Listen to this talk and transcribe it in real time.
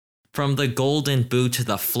From the Golden Boot to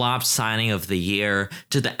the flop signing of the year,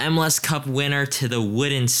 to the MLS Cup winner, to the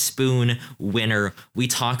Wooden Spoon winner, we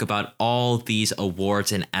talk about all these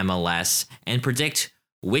awards in MLS and predict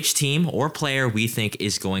which team or player we think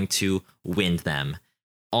is going to win them.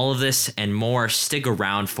 All of this and more, stick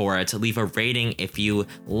around for it. Leave a rating if you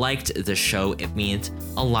liked the show. It means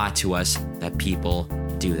a lot to us that people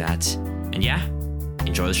do that. And yeah,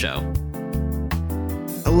 enjoy the show.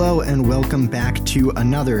 Hello and welcome back to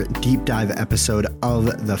another deep dive episode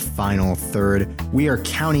of The Final Third. We are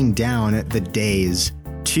counting down the days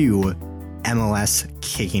to MLS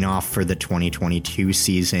kicking off for the 2022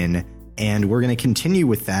 season, and we're going to continue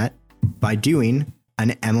with that by doing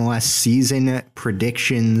an MLS season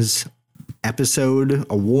predictions episode,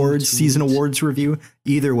 season awards review.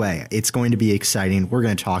 Either way, it's going to be exciting. We're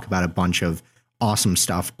going to talk about a bunch of awesome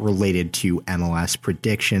stuff related to MLS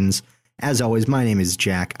predictions. As always, my name is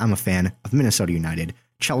Jack. I'm a fan of Minnesota United,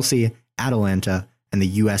 Chelsea, Atalanta, and the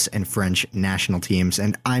U.S. and French national teams,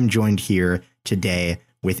 and I'm joined here today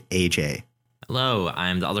with AJ. Hello,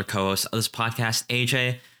 I'm the other co-host of this podcast,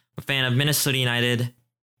 AJ. I'm a fan of Minnesota United,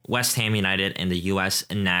 West Ham United, and the U.S.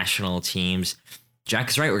 national teams. Jack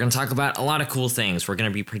is right. We're going to talk about a lot of cool things. We're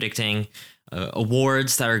going to be predicting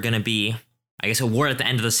awards that are going to be, I guess, award at the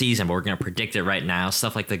end of the season, but we're going to predict it right now.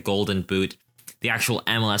 Stuff like the Golden Boot, the actual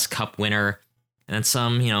MLS Cup winner, and then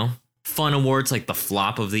some, fun awards like the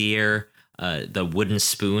flop of the year, the Wooden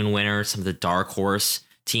Spoon winner, some of the dark horse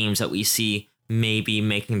teams that we see maybe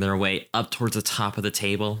making their way up towards the top of the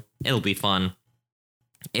table. It'll be fun.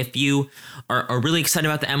 If you are really excited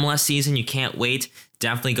about the MLS season, you can't wait,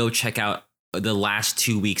 definitely go check out the last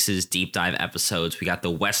 2 weeks' deep dive episodes. We got the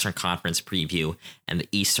Western Conference preview and the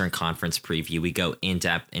Eastern Conference preview. We go in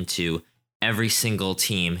depth into every single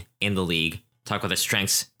team in the league, talk about their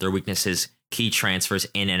strengths, their weaknesses, key transfers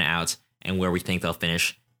in and out, and where we think they'll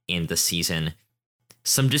finish in the season.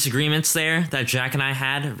 Some disagreements there that Jack and I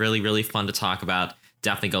had. Really, really fun to talk about.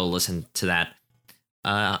 Definitely go listen to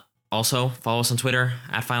that. Also, follow us on Twitter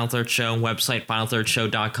at Final Third Show, website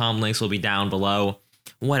finalthirdshow.com. Links will be down below.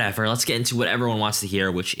 Whatever. Let's get into what everyone wants to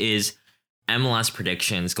hear, which is MLS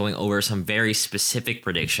predictions, going over some very specific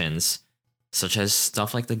predictions, such as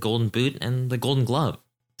stuff like the Golden Boot and the Golden Glove.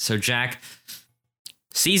 So, Jack,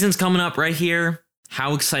 season's coming up right here.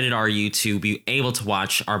 How excited are you to be able to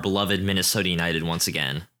watch our beloved Minnesota United once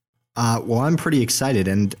again? Well, I'm pretty excited,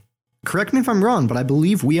 and correct me if I'm wrong, but I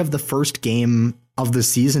believe we have the first game of the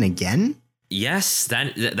season again. Yes,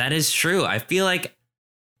 that is true. I feel like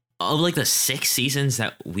of like the 6 seasons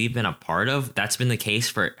that we've been a part of, that's been the case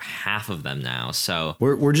for half of them now. So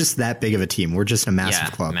we're just that big of a team. We're just a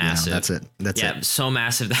massive club. Massive. That's it. That's it. So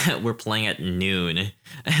massive that we're playing at noon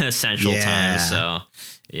Central Time. So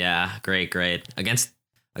yeah, great. Against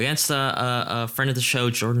a friend of the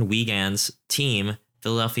show, Jordan Wiegand's team,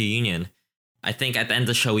 Philadelphia Union. I think at the end of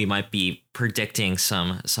the show, we might be predicting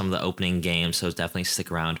some of the opening games, so definitely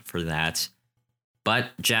stick around for that.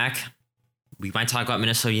 But, Jack, we might talk about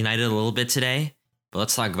Minnesota United a little bit today, but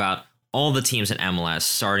let's talk about all the teams in MLS,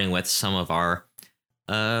 starting with some of our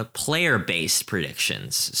player-based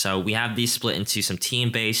predictions. So we have these split into some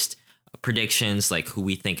team-based predictions, like who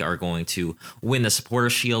we think are going to win the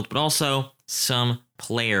Supporter Shield, but also some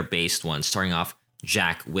player-based ones, starting off,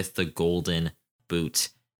 Jack, with the Golden Boot.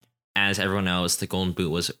 As everyone knows, the Golden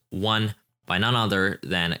Boot was won by none other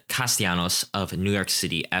than Castellanos of New York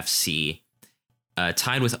City FC,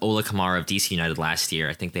 tied with Ola Kamara of DC United last year.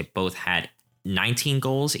 I think they both had 19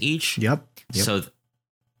 goals each. Yep. So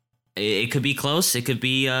it could be close. It could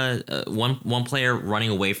be one player running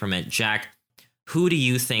away from it. Jack, who do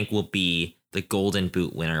you think will be the Golden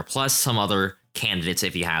Boot winner? Plus some other candidates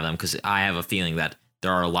if you have them, because I have a feeling that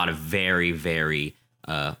there are a lot of very, very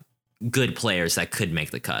good players that could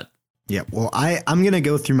make the cut. Yeah, well, I'm going to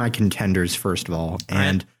go through my contenders first of all.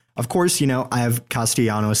 And of course, I have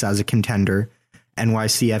Castellanos as a contender,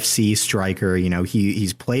 NYCFC striker.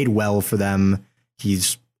 He's played well for them.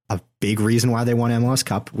 He's a big reason why they won MLS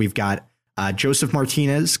Cup. We've got Joseph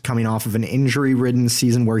Martinez coming off of an injury-ridden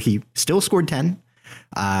season where he still scored 10.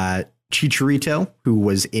 Chicharito, who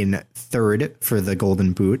was in third for the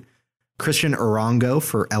Golden Boot. Christian Arango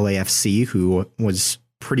for LAFC, who was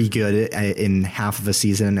pretty good in half of a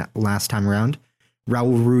season last time around.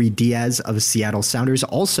 Raul Rui Diaz of Seattle Sounders,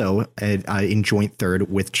 also in joint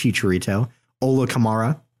third with Chicharito. Ola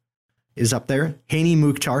Kamara is up there. Hani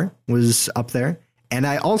Mukhtar was up there. And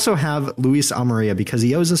I also have Luis Amarilla because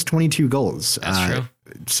he owes us 22 goals. That's true.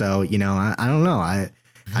 So, I don't know. I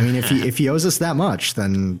mean, if he owes us that much,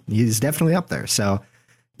 then he's definitely up there. So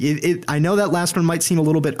I know that last one might seem a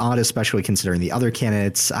little bit odd, especially considering the other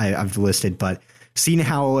candidates I've listed, but seeing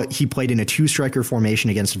how he played in a 2-striker formation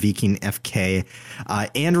against Viking FK,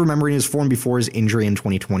 and remembering his form before his injury in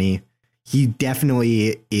 2020, he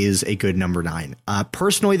definitely is a good number 9.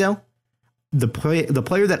 Personally, though, the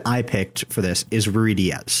player that I picked for this is Rui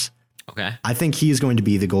Diaz. Okay. I think he is going to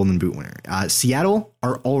be the Golden Boot winner. Seattle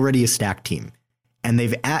are already a stacked team, and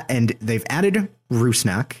they've added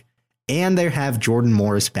Rusnak, and they have Jordan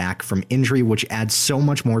Morris back from injury, which adds so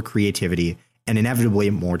much more creativity and inevitably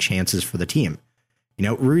more chances for the team. You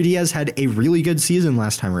know, Rui Diaz had a really good season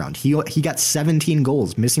last time around. He got 17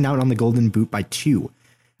 goals, missing out on the Golden Boot by 2.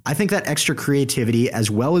 I think that extra creativity, as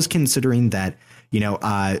well as considering that, you know,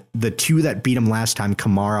 the 2 that beat him last time,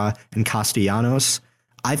 Kamara and Castellanos,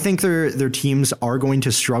 I think their teams are going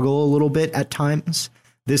to struggle a little bit at times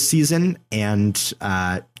this season. And,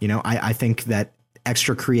 you know, I think that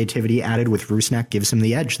extra creativity added with Rusnak gives him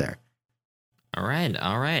the edge there. All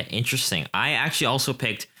right. Interesting. I actually also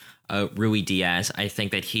picked Rui Diaz. I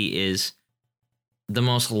think that he is the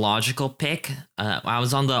most logical pick. I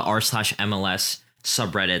was on the r/MLS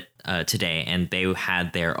subreddit today, and they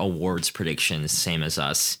had their awards predictions, same as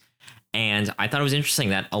us. And I thought it was interesting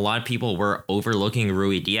that a lot of people were overlooking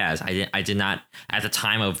Rui Diaz. I did not, at the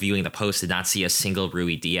time of viewing the post, did not see a single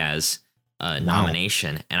Rui Diaz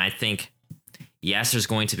nomination. And I think, yes, there's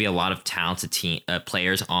going to be a lot of talented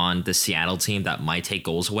players on the Seattle team that might take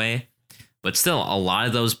goals away. But still, a lot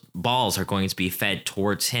of those balls are going to be fed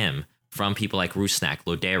towards him from people like Rusnak,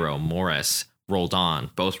 Lodero, Morris, Roldan,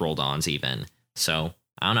 both Roldans even. So,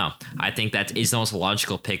 I don't know. I think that is the most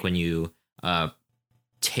logical pick when you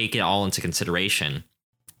take it all into consideration.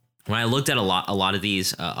 When I looked at a lot of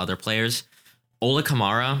these other players, Ola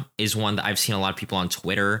Kamara is one that I've seen a lot of people on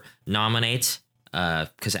Twitter nominate,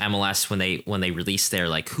 because MLS, when they released their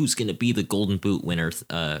like who's going to be the Golden Boot winner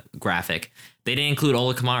graphic, they didn't include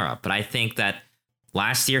Ola Kamara. But I think that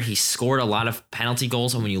last year he scored a lot of penalty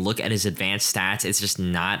goals, and when you look at his advanced stats, it's just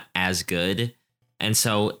not as good. And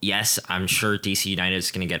so, yes, I'm sure DC United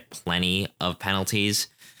is going to get plenty of penalties.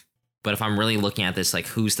 But if I'm really looking at this, like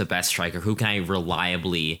who's the best striker, who can I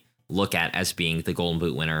reliably look at as being the Golden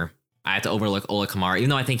Boot winner, I have to overlook Ola Kamara,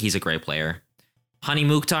 even though I think he's a great player. Hani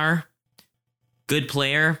Mukhtar, good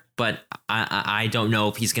player, but I don't know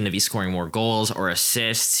if he's going to be scoring more goals or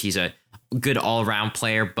assists. He's a good all-around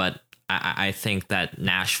player, but I think that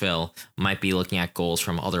Nashville might be looking at goals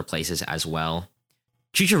from other places as well.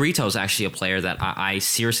 Chicharito is actually a player that I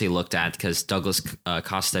seriously looked at, because Douglas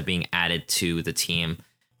Costa being added to the team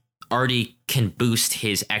already can boost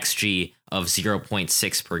his XG of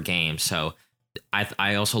 0.6 per game. So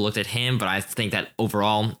I also looked at him, but I think that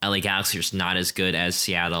overall LA Galaxy is not as good as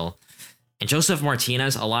Seattle. And Joseph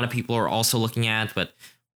Martinez, a lot of people are also looking at, but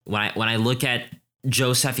when I look at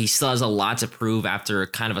Joseph, he still has a lot to prove after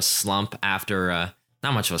kind of a slump, after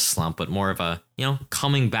not much of a slump, but more of a, you know,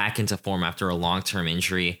 coming back into form after a long-term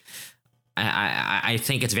injury. I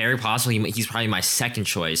think it's very possible he's probably my second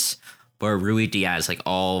choice, but Rui Diaz, like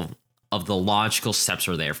all of the logical steps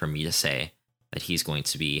are there for me to say that he's going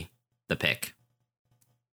to be the pick.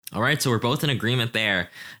 All right, so we're both in agreement there,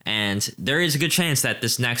 and there is a good chance that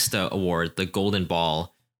this next award, the Golden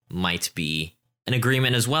Ball, might be an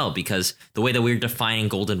agreement as well, because the way that we're defining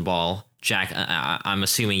Golden Ball, Jack, I'm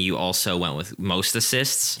assuming you also went with most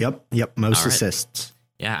assists. Yep, most assists.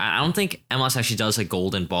 Yeah, I don't think MLS actually does a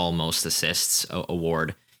Golden Ball most assists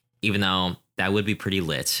award, even though that would be pretty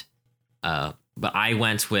lit. But I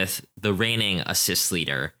went with the reigning assist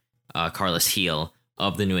leader, Carlos Heel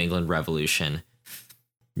of the New England Revolution.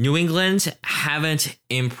 New England haven't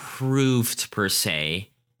improved per se,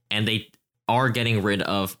 and they are getting rid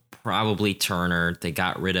of probably Turner. They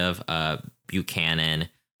got rid of Buchanan.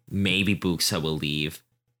 Maybe Buxa will leave.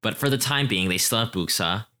 But for the time being, they still have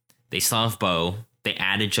Buxa. They still have Bo. They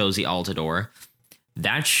added Josie Altidore.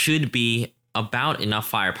 That should be about enough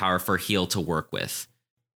firepower for Heel to work with.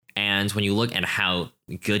 And when you look at how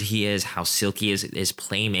good he is, how silky is his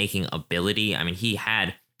playmaking ability, I mean, he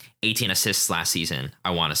had 18 assists last season,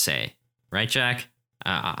 I want to say. Right, Jack?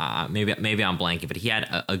 Maybe I'm blanking, but he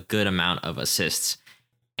had a good amount of assists.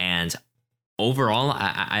 And overall,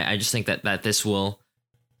 I just think that this will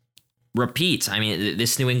repeat. I mean,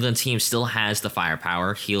 this New England team still has the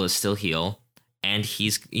firepower. Heel is still Heel, and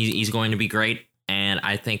he's going to be great. And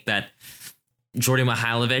I think that Jordi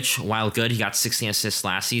Mihailovic, while good, he got 16 assists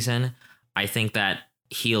last season. I think that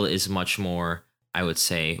Heel is much more, I would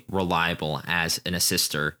say, reliable as an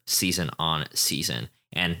assister season on season.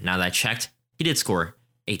 And now that I checked, he did score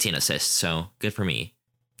 18 assists, so good for me.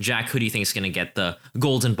 Jack, who do you think is going to get the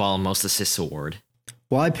Golden Ball Most Assists award?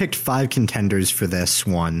 Well, I picked 5 contenders for this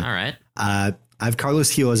one. All right. I have Carlos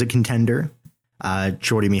Heel as a contender.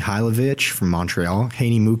 Jordy Mihailovic from Montreal,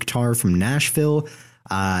 Haney Mukhtar from Nashville,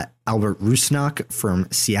 Albert Rusnak from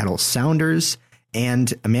Seattle Sounders,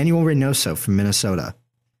 and Emmanuel Reynoso from Minnesota.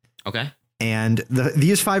 Okay. And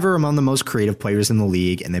these 5 are among the most creative players in the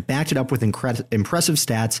league, and they backed it up with impressive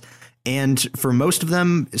stats, and for most of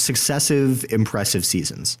them, successive impressive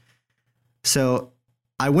seasons. So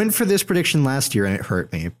I went for this prediction last year, and it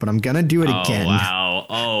hurt me, but I'm going to do it again.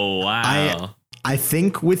 Oh, wow. I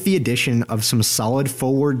think with the addition of some solid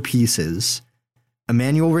forward pieces,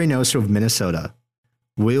 Emmanuel Reynoso of Minnesota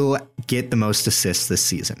will get the most assists this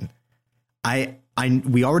season.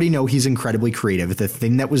 We already know he's incredibly creative. The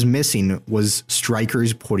thing that was missing was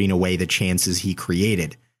strikers putting away the chances he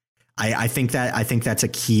created. I think that's a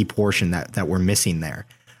key portion that we're missing there.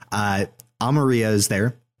 Amaria is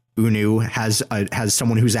there. Unu has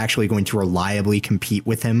someone who's actually going to reliably compete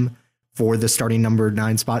with him for the starting number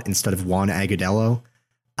 9 spot instead of Juan Agudelo.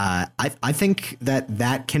 I think that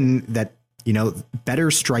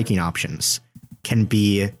better striking options can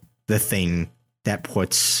be the thing that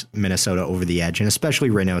puts Minnesota over the edge, and especially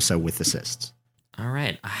Reynoso with assists. All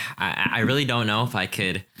right. I really don't know if I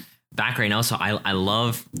could back Reynoso. I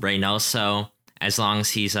love Reynoso as long as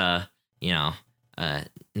he's not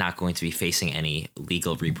going to be facing any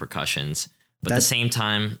legal repercussions. But at the same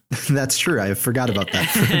time, that's true. I forgot about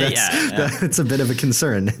that. That's a bit of a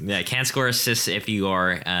concern. Yeah, can't score assists if you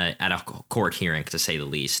are at a court hearing, to say the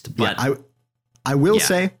least. But yeah, I will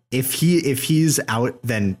say if he's out,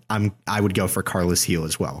 then I would go for Carlos Gil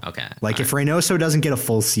as well. Okay, if Reynoso doesn't get a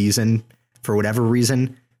full season for whatever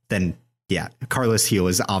reason, then yeah, Carlos Gil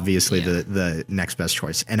is obviously the next best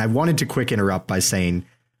choice. And I wanted to quick interrupt by saying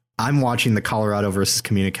I'm watching the Colorado versus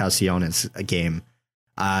Comunicaciones game.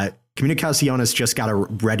 Comunicaciones just got a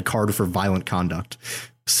red card for violent conduct.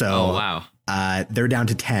 So they're down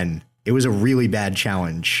to 10. It was a really bad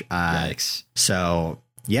challenge. Yikes. So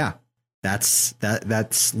yeah,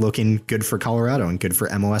 that's looking good for Colorado and good for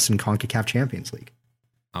MLS and CONCACAF Champions League.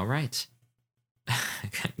 All right.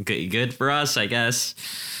 Good for us, I guess.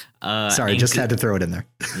 Sorry, just had to throw it in there.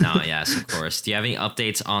 No, yes, of course. Do you have any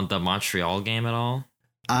updates on the Montreal game at all?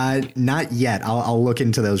 Not yet. I'll look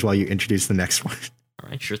into those while you introduce the next one. All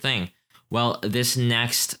right, sure thing. Well, this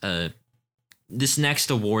next award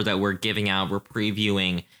that we're giving out, we're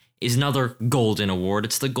previewing, is another Golden Award.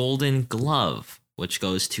 It's the Golden Glove, which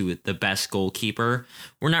goes to the best goalkeeper.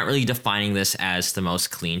 We're not really defining this as the most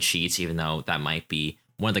clean sheets, even though that might be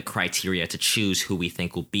one of the criteria to choose who we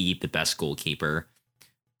think will be the best goalkeeper.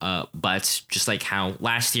 But just like how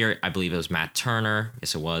last year, I believe it was Matt Turner.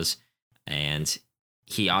 Yes, it was. And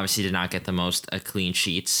he obviously did not get the most clean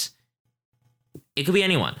sheets. It could be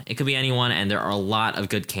anyone. And there are a lot of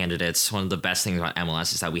good candidates. One of the best things about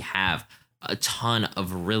MLS is that we have a ton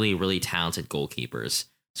of really, really talented goalkeepers.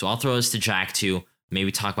 So I'll throw this to Jack to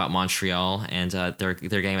maybe talk about Montreal and their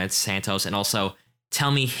game at Santos, and also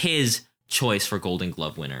tell me his choice for Golden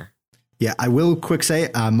Glove winner. Yeah, I will quick say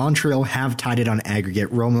Montreal have tied it on aggregate.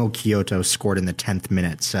 Romelu Kyoto scored in the 10th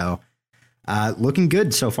minute. So looking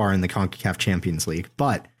good so far in the CONCACAF Champions League.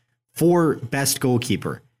 But for best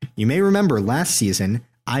goalkeeper, you may remember last season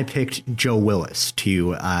I picked Joe Willis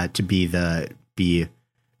to be the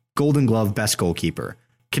Golden Glove best goalkeeper.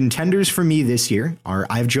 Contenders for me this year are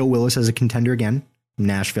I have Joe Willis as a contender again from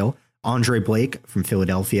Nashville, Andre Blake from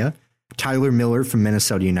Philadelphia, Tyler Miller from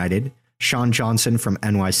Minnesota United, Sean Johnson from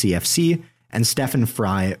NYCFC, and Stephen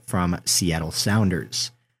Fry from Seattle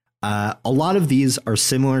Sounders. A lot of these are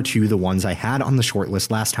similar to the ones I had on the short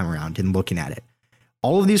list last time around in looking at it.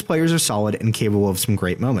 All of these players are solid and capable of some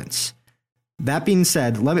great moments. That being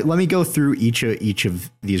said, let me go through each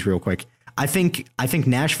of these real quick. I think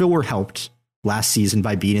Nashville were helped last season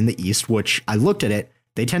by being in the East, which I looked at it.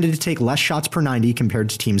 They tended to take less shots per 90 compared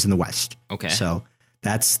to teams in the West. Okay. So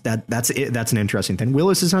that's it. That's an interesting thing.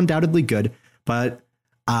 Willis is undoubtedly good, but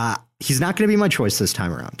he's not going to be my choice this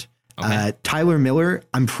time around. Okay. Tyler Miller,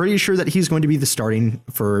 I'm pretty sure that he's going to be the starting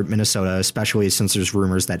for Minnesota, especially since there's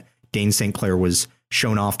rumors that Dane St. Clair was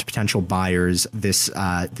shown off to potential buyers this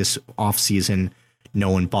offseason. No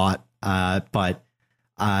one bought,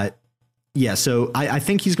 yeah, so I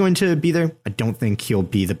think he's going to be there. I don't think he'll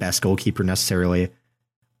be the best goalkeeper necessarily.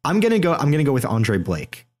 I'm gonna go with Andre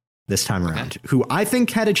Blake this time around, who I think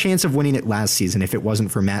had a chance of winning it last season if it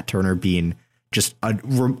wasn't for Matt Turner being just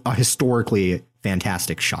a historically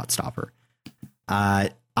fantastic shot stopper. I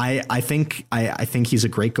think he's a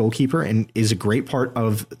great goalkeeper and is a great part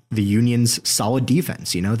of the Union's solid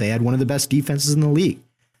defense. You know, they had one of the best defenses in the league.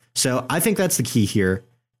 So I think that's the key here,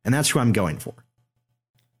 and that's who I'm going for.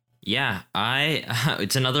 Yeah,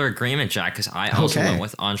 it's another agreement, Jack, because I also went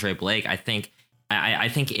with Andre Blake. I think I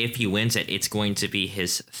think if he wins it, it's going to be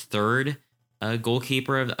his third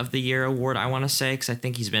goalkeeper of the year award, I want to say, because I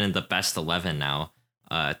think he's been in the best 11 now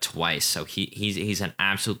twice. So he's an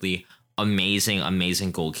absolutely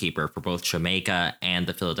amazing goalkeeper for both Jamaica and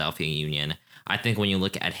the Philadelphia Union. I think when you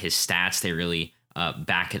look at his stats, they really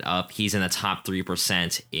back it up. He's in the top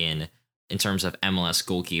 3% in terms of MLS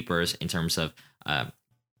goalkeepers, in terms of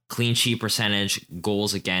clean sheet percentage,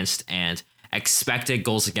 goals against, and expected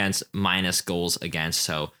goals against minus goals against.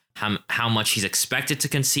 So how much he's expected to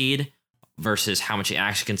concede versus how much he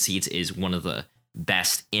actually concedes is one of the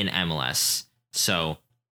best in MLS. So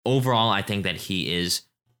overall, I think that he is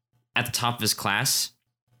at the top of his class.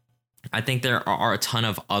 I think there are a ton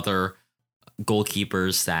of other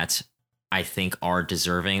goalkeepers that I think are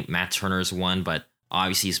deserving. Matt Turner's one, but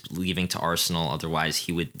obviously he's leaving to Arsenal. Otherwise,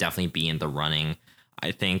 he would definitely be in the running.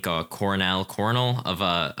 I think Coronel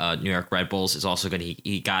of New York Red Bulls is also good.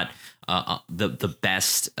 He got the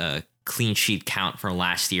best clean sheet count for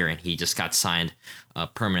last year, and he just got signed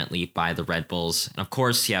permanently by the Red Bulls. And of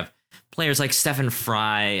course, you have players like Stephen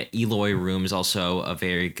Fry, Eloy Room is also a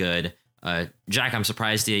very good. Jack, I'm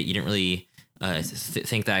surprised you didn't really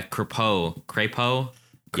think that Crépeau.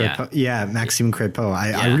 Yeah, Maxime Crépeau.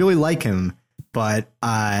 I really like him. But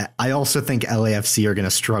I also think LAFC are going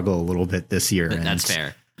to struggle a little bit this year. That's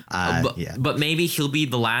fair. But maybe he'll be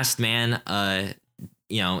the last man,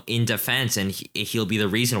 in defense, and he'll be the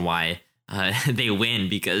reason why they win,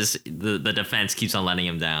 because the defense keeps on letting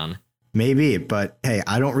him down. Maybe, but hey,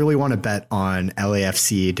 I don't really want to bet on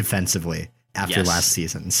LAFC defensively after last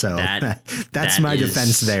season. So that's my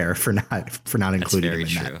defense there for not including him in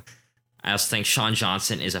true. That. I also think Sean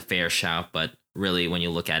Johnson is a fair shout, but really, when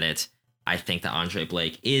you look at it, I think that Andre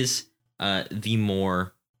Blake is the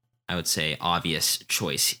more, I would say, obvious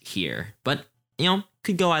choice here. But,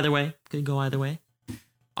 could go either way.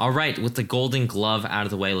 All right, with the Golden Glove out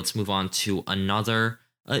of the way, let's move on to another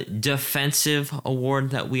defensive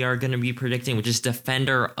award that we are going to be predicting, which is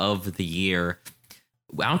Defender of the Year.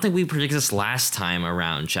 I don't think we predicted this last time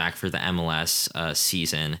around, Jack, for the MLS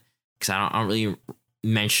season, because I don't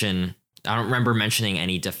remember mentioning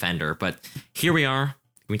any defender, but here we are.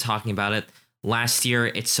 We're talking about it. Last year,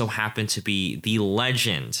 it so happened to be the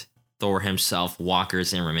legend Thor himself, Walker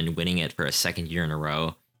Zimmerman, winning it for a second year in a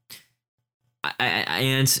row.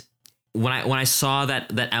 And when I saw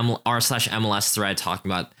that r/MLS thread talking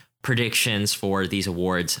about predictions for these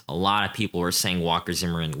awards, a lot of people were saying Walker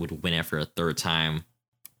Zimmerman would win it for a third time.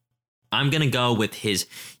 I'm gonna go with his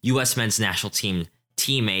U.S. men's national team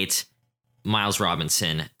teammate Miles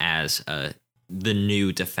Robinson as the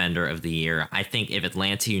new Defender of the Year. I think if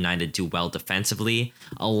Atlanta United do well defensively,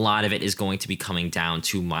 a lot of it is going to be coming down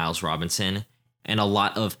to Miles Robinson, and a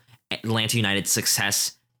lot of Atlanta United's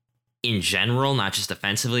success in general, not just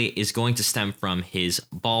defensively, is going to stem from his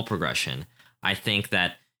ball progression. I think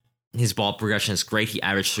that his ball progression is great. He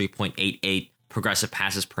averaged 3.88 progressive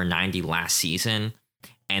passes per 90 last season,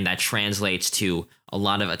 and that translates to a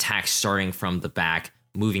lot of attacks starting from the back,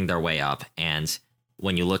 moving their way up. And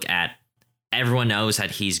when you look at, everyone knows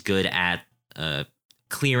that he's good at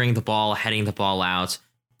clearing the ball, heading the ball out,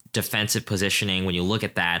 defensive positioning. When you look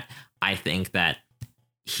at that, I think that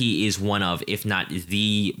he is one of, if not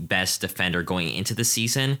the best defender going into the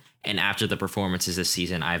season. And after the performances this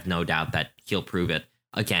season, I have no doubt that he'll prove it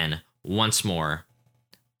again, once more.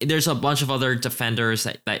 There's a bunch of other defenders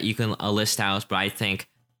that you can list out, but I think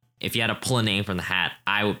if you had to pull a name from the hat,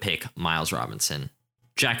 I would pick Miles Robinson.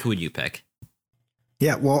 Jack, who would you pick?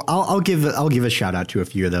 Yeah, well, I'll give a shout out to a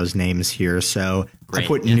few of those names here. So great, I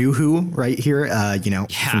put Nuhu right here,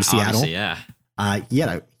 from Seattle. Yeah. He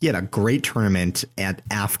had a great tournament at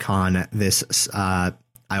AFCON this, I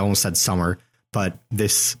almost said summer, but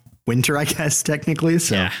this winter, I guess, technically.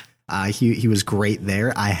 So he was great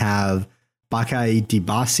there. I have Bakai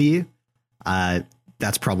Dibasi.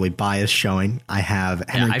 That's probably bias showing. I have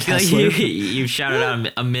Henry Kessler. I feel like you shouted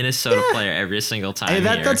out a Minnesota player every single time.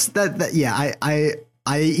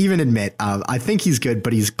 I even admit, I think he's good,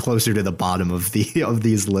 but he's closer to the bottom of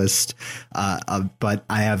these lists. But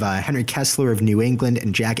I have Henry Kessler of New England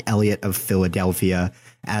and Jack Elliott of Philadelphia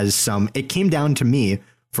as some. It came down to me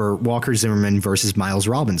for Walker Zimmerman versus Miles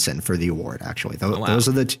Robinson for the award. Actually, those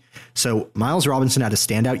are so Miles Robinson had a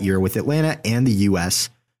standout year with Atlanta and the U.S.,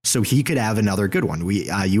 so he could have another good one.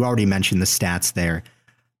 You already mentioned the stats there,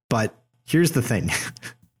 but here's the thing: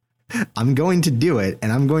 I'm going to do it,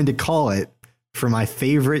 and I'm going to call it for my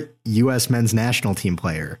favorite U.S. men's national team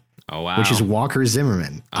player, which is Walker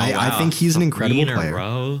Zimmerman. I think he's an incredible player,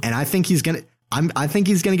 and I think he's gonna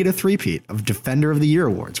get a three-peat of Defender of the Year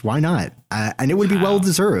awards. Why not? And it would be well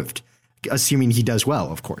deserved, assuming he does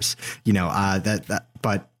well, of course.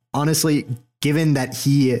 But honestly, given that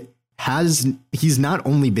he's not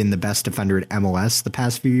only been the best defender at MLS the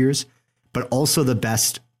past few years, but also the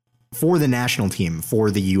best for the national team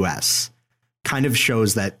for the US, kind of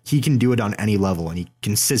shows that he can do it on any level, and he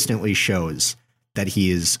consistently shows that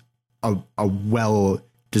he is a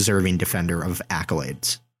well-deserving defender of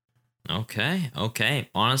accolades. Okay.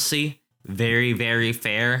 Honestly, very, very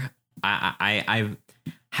fair. I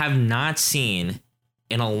have not seen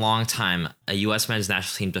in a long time a U.S. men's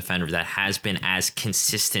national team defender that has been as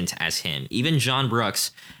consistent as him. Even John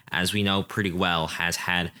Brooks, as we know pretty well, has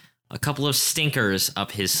had a couple of stinkers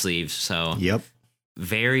up his sleeves. So yep.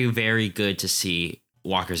 Very, very good to see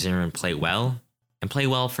Walker Zimmerman play well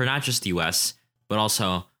for not just the U.S., but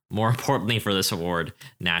also, more importantly for this award,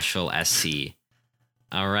 Nashville SC.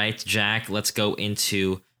 All right, Jack, let's go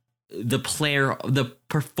into the player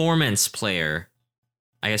performance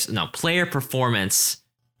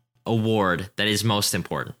award that is most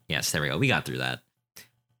important. Yes, there we go. We got through that.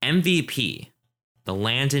 MVP, the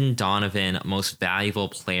Landon Donovan Most Valuable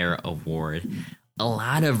Player Award. A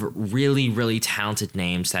lot of really, really talented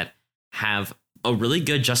names that have a really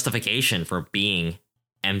good justification for being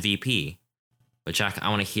MVP. But Jack, I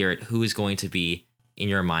want to hear it. Who is going to be, in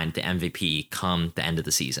your mind, the MVP come the end of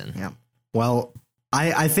the season? Yeah. Well,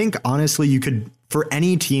 I think, honestly, you could, for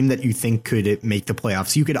any team that you think could make the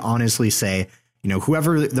playoffs, you could honestly say,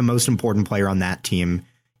 whoever the most important player on that team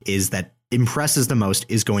is that impresses the most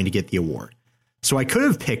is going to get the award. So I could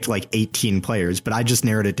have picked like 18 players, but I just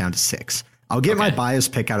narrowed it down to 6. I'll get my bias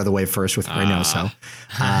pick out of the way first with Reynoso.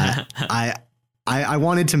 I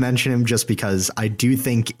wanted to mention him just because I do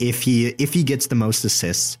think if he gets the most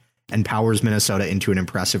assists and powers Minnesota into an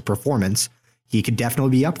impressive performance, he could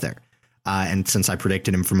definitely be up there. And since I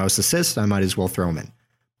predicted him for most assists, I might as well throw him in.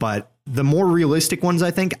 But the more realistic ones,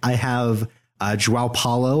 I think, I have Joao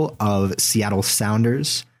Paulo of Seattle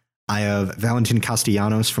Sounders. I have Valentin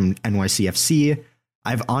Castellanos from NYCFC. I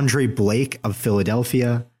have Andre Blake of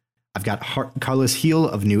Philadelphia. I've got Carlos Heel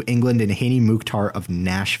of New England and Hani Mukhtar of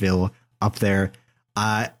Nashville up there.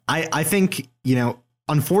 I think,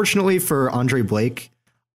 unfortunately for Andre Blake,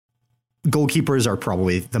 goalkeepers are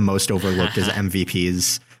probably the most overlooked as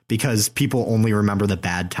MVPs because people only remember the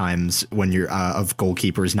bad times when you're of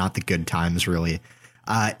goalkeepers, not the good times, really.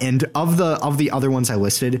 And of the other ones I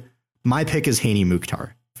listed, my pick is Hani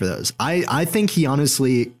Mukhtar for those. I think he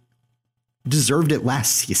honestly deserved it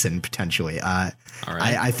last season, potentially. All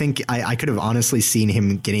right. I think I could have honestly seen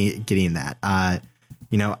him getting that.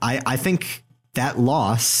 I think that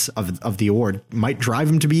loss of the award might drive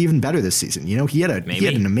him to be even better this season. He had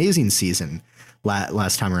an amazing season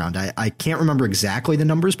last time around. I can't remember exactly the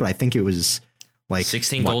numbers, but I think it was like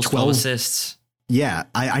 16 goals, 12 assists. Yeah,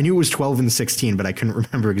 I knew it was 12 and 16, but I couldn't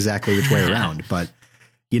remember exactly which way around. But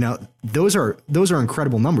those are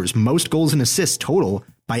incredible numbers. Most goals and assists total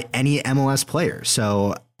by any MLS player.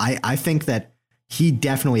 So I think that he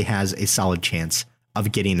definitely has a solid chance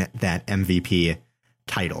of getting that MVP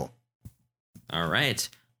title. All right.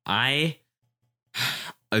 I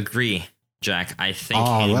agree, Jack. I think.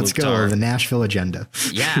 Oh, let's go. The Nashville agenda.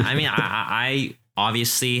 Yeah. I mean, I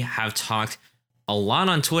obviously have talked a lot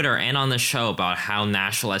on Twitter and on the show about how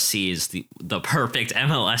Nashville SC is the perfect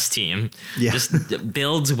MLS team. Yeah. Just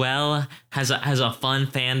builds well, has a fun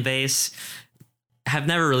fan base. Have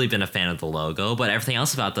never really been a fan of the logo, but everything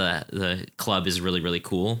else about the club is really, really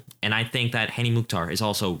cool. And I think that Hani Mukhtar is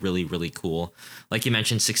also really, really cool. Like you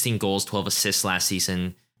mentioned, 16 goals, 12 assists last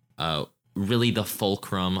season. Really the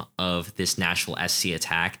fulcrum of this Nashville SC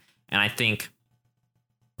attack. And I think,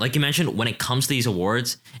 like you mentioned, when it comes to these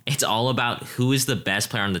awards, it's all about who is the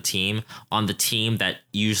best player on the team that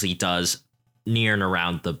usually does near and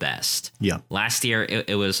around the best. Yeah. Last year,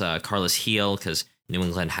 it was Carlos Heel because New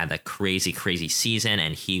England had that crazy, crazy season,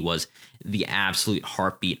 and he was the absolute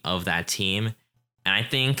heartbeat of that team. And I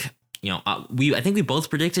think, I think we both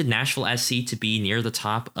predicted Nashville SC to be near the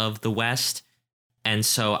top of the West. And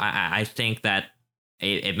so I think that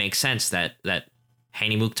it makes sense that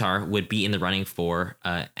Hani Mukhtar would be in the running for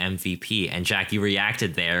MVP. And Jack, you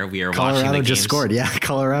reacted there. We are watching the games. Colorado just scored. Yeah,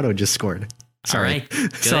 Colorado just scored. Sorry. All right.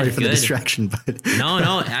 Good, Sorry for the distraction, but no.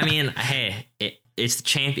 I mean, hey,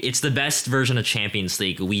 it's the best version of Champions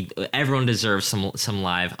League. Everyone deserves some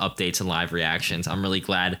live updates and live reactions. I'm really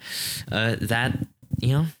glad that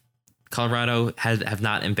Colorado have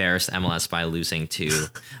not embarrassed MLS by losing to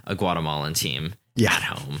a Guatemalan team at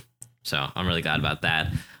home. So I'm really glad about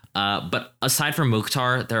that. But aside from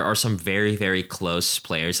Mukhtar, there are some very, very close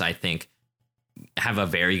players I think have a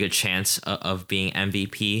very good chance of being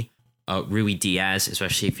MVP. Rui Diaz,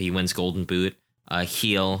 especially if he wins Golden Boot.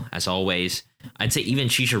 heel, as always. I'd say even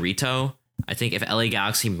Chicharito. I think if LA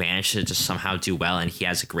Galaxy managed to just somehow do well and he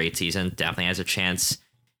has a great season, definitely has a chance.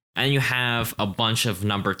 And you have a bunch of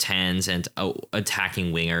number 10s and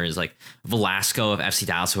attacking wingers like Velasco of FC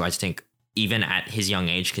Dallas, who I think even at his young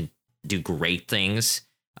age could do great things.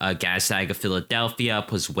 Gazdag of Philadelphia,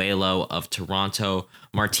 Pozuelo of Toronto,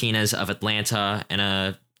 Martinez of Atlanta,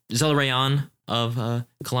 and Zelarayan of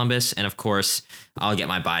Columbus. And of course, I'll get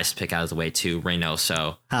my bias pick out of the way too,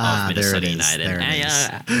 Reynoso of Minnesota United.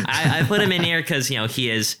 I put him in here because he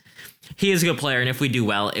is a good player, and if we do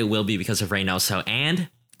well, it will be because of Reynoso. And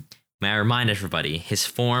may I remind everybody, his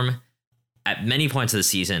form at many points of the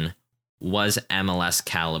season was MLS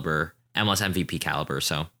MVP caliber.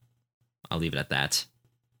 So I'll leave it at that.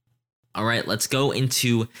 All right, let's go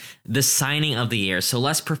into the signing of the year. So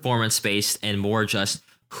less performance-based and more just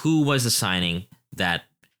who was the signing that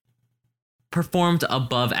performed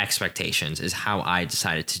above expectations is how I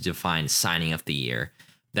decided to define signing of the year.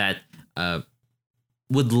 That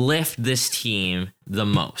would lift this team the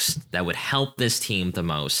most, that would help this team the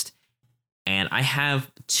most. And I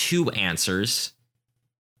have two answers,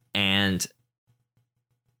 and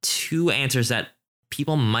two answers that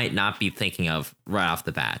people might not be thinking of right off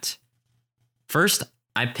the bat. First,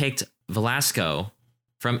 I picked Velasco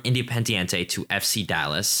from Independiente to FC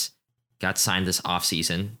Dallas. Got signed this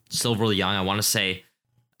offseason. Still really young. I want to say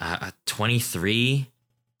 23,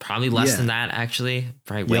 probably less than that, actually.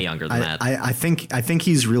 Probably way younger than that. I think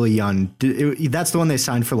he's really young. That's the one they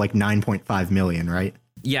signed for like $9.5 million, right?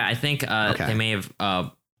 Yeah, I think they may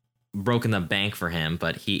have broken the bank for him,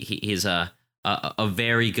 but he's a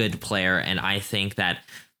very good player, and I think that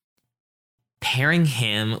pairing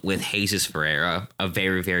him with Jesus Ferreira, a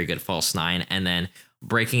very, very good false nine, and then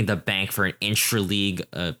breaking the bank for an intra-league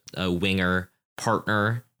winger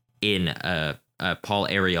partner in Paul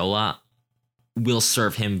Areola will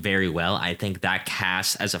serve him very well. I think that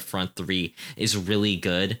cast as a front three is really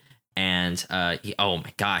good. And oh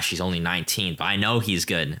my gosh, he's only 19, but I know he's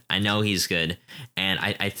good. And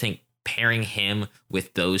I think pairing him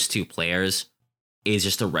with those two players is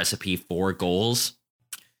just a recipe for goals.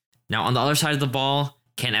 Now, on the other side of the ball,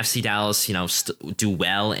 can FC Dallas, do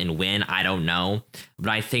well and win? I don't know.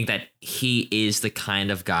 But I think that he is the kind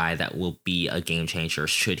of guy that will be a game changer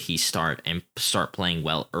should he start playing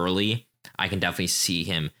well early. I can definitely see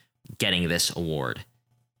him getting this award.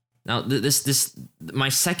 Now, my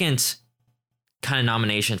second kind of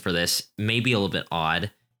nomination for this may be a little bit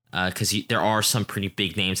odd because there are some pretty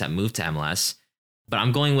big names that moved to MLS. But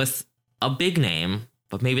I'm going with a big name,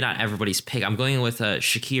 but maybe not everybody's pick. I'm going with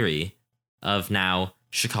Shaqiri of now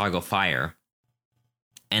Chicago Fire.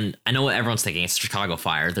 And I know what everyone's thinking. It's Chicago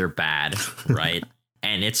Fire. They're bad, right?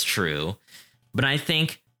 And it's true. But I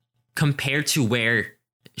think compared to where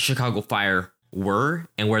Chicago Fire were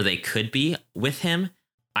and where they could be with him,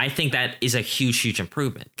 I think that is a huge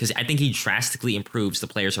improvement because I think he drastically improves the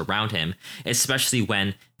players around him, especially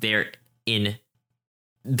when they're in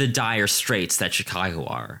the dire straits that Chicago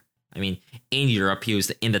are. I mean, in Europe, he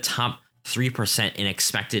was in the top 3% in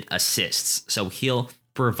expected assists. So he'll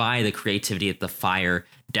provide the creativity that the Fire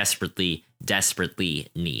desperately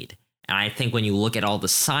need. And I think when you look at all the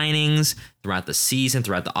signings throughout the season,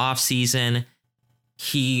 throughout the offseason,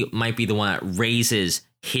 he might be the one that raises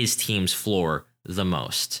his team's floor the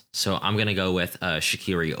most. So I'm going to go with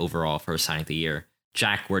Shaqiri overall for signing of the year.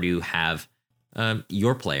 Jack, where do you have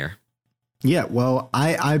your player? Yeah, well,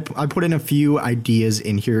 I put in a few ideas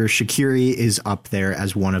in here. Shaqiri is up there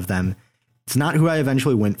as one of them. It's not who I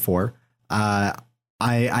eventually went for. I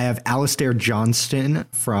have Alistair Johnston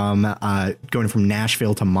from going from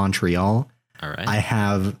Nashville to Montreal. All right. I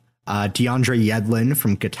have DeAndre Yedlin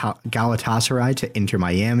from Galatasaray to Inter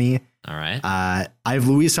Miami. All right. I have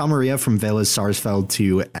Luis Amarilla from Vélez Sarsfield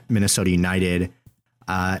to Minnesota United.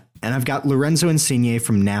 And I've got Lorenzo Insigne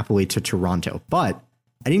from Napoli to Toronto. But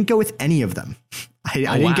I didn't go with any of them.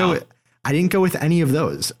 I didn't go with any of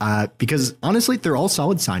those because honestly, they're all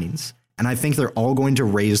solid signings. And I think they're all going to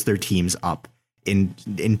raise their teams up in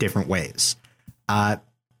different ways. I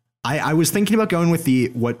was thinking about going with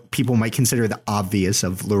what people might consider the obvious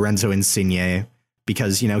of Lorenzo Insigne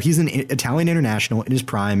because, he's an Italian international in his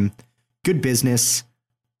prime, good business.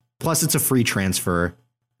 Plus it's a free transfer.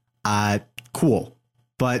 Cool.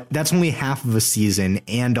 But that's only half of a season.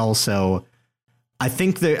 And also I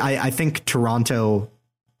think Toronto,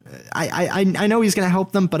 I know he's going to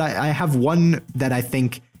help them, but I have one that I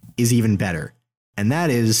think is even better. And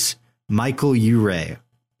that is Michael Ure.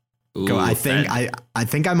 I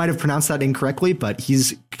think I might have pronounced that incorrectly, but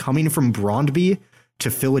he's coming from Brondby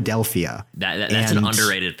to Philadelphia. That's an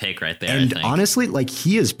underrated pick right there. And I think. honestly, like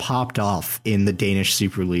he has popped off in the Danish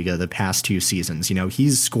Superliga the past 2 seasons. You know,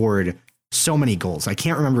 he's scored so many goals. I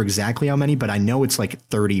can't remember exactly how many, but I know it's like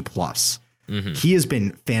 30 plus. Mm-hmm. He has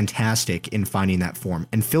been fantastic in finding that form.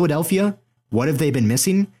 And Philadelphia, what have they been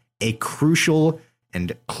missing? A crucial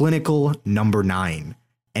and clinical number 9.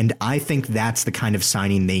 And I think that's the kind of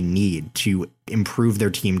signing they need to improve their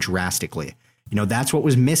team drastically. You know, that's what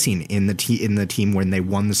was missing in the team when they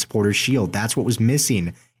won the Supporters' Shield. That's what was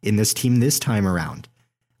missing in this team this time around.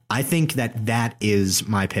 I think that is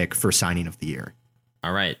my pick for signing of the year.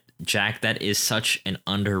 All right, Jack, that is such an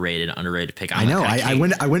underrated pick. I know. I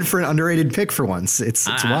went for an underrated pick for once. It's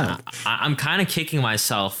wild. I'm kind of kicking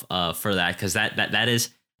myself for that because that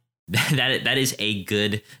is a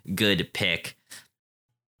good pick.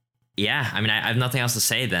 Yeah, I mean, I have nothing else to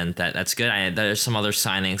say then. That's good. There's some other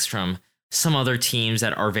signings from some other teams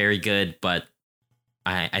that are very good, but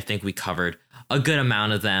I think we covered a good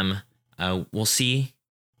amount of them. We'll see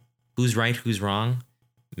who's right, who's wrong.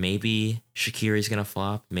 Maybe Shaqiri's going to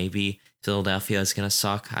flop. Maybe Philadelphia is going to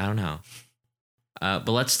suck. I don't know. But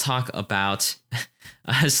let's talk about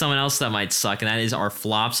someone else that might suck, and that is our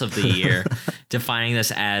flops of the year, defining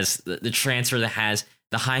this as the transfer that has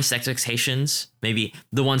the highest expectations, maybe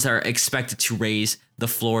the ones that are expected to raise the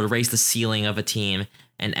floor, to raise the ceiling of a team,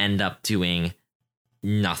 and end up doing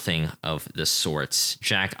nothing of the sorts.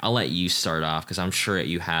 Jack, I'll let you start off because I'm sure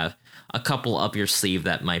you have a couple up your sleeve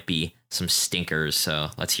that might be some stinkers. So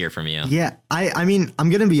let's hear from you. Yeah, I mean, I'm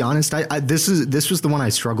gonna be honest. This was the one I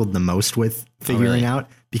struggled the most with figuring out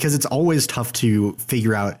because it's always tough to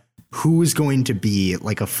figure out who's going to be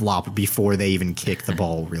like a flop before they even kick the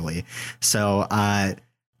ball, really. So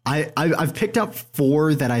I've picked up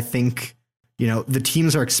 4 that I think, you know, the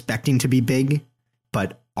teams are expecting to be big,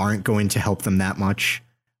 but aren't going to help them that much.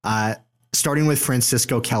 Starting with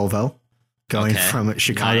Francisco Calvo, going from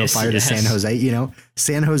Chicago Fire to San Jose. You know,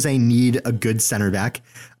 San Jose need a good center back.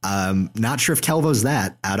 Not sure if Calvo's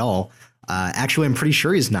that at all. Actually, I'm pretty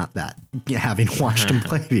sure he's not that, having watched him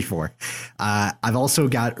play before. I've also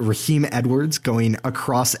got Raheem Edwards going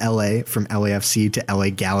across LA from LAFC to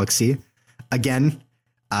LA Galaxy. Again,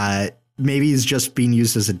 maybe he's just being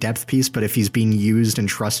used as a depth piece, but if he's being used and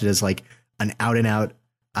trusted as like an out and out,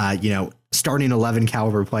 starting 11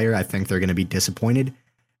 caliber player, I think they're going to be disappointed.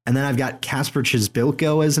 And then I've got Kasper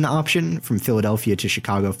Chizbilko as an option from Philadelphia to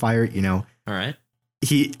Chicago Fire. You know, all right.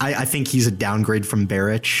 I think he's a downgrade from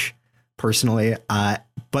Beric personally.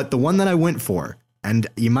 But the one that I went for, and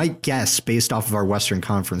you might guess based off of our Western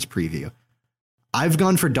Conference preview, I've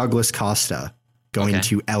gone for Douglas Costa going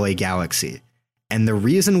to LA Galaxy. And the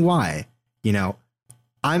reason why, you know,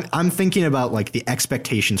 I'm thinking about like the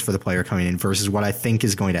expectations for the player coming in versus what I think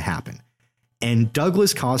is going to happen. And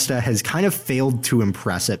Douglas Costa has kind of failed to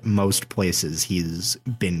impress at most places he's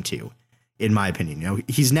been to, in my opinion. You know,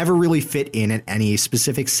 he's never really fit in at any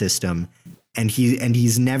specific system, and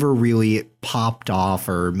he's never really popped off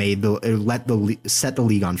or set the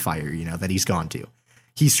league on fire, you know, that he's gone to.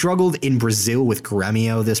 He struggled in Brazil with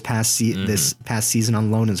Grêmio this past season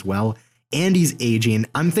on loan as well, and he's aging.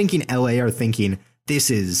 I'm thinking LA are thinking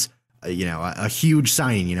this is a huge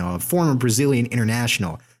signing, you know, a former Brazilian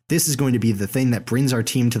international. This is going to be the thing that brings our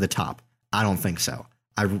team to the top. I don't think so.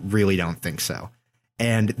 I really don't think so.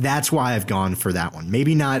 And that's why I've gone for that one.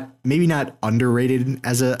 Maybe not underrated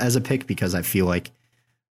as a pick, because I feel like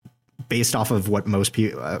based off of what most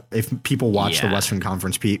people, if people watch the Western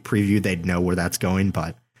Conference preview, they'd know where that's going.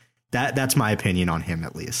 But that's my opinion on him,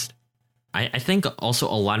 at least. I think also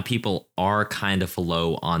a lot of people are kind of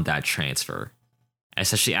low on that transfer,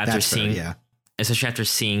 especially after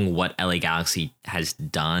seeing what LA Galaxy has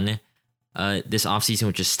done this offseason,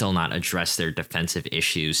 which is still not address their defensive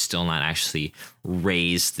issues, still not actually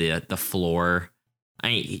raise the floor. I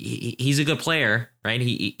mean, he's a good player, right?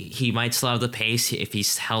 He might still have the pace. If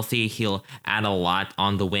he's healthy, he'll add a lot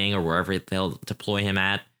on the wing or wherever they'll deploy him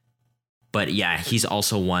at. But yeah, he's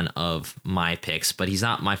also one of my picks, but he's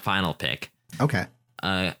not my final pick. Okay.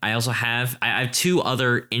 I also have 2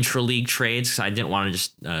 other intra-league trades, because I didn't want to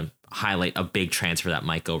just highlight a big transfer that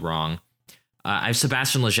might go wrong. I have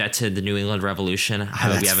Sebastian Lletget to the New England Revolution.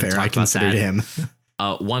 That's fair. I considered him.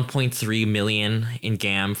 1.3 million in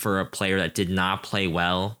GAM for a player that did not play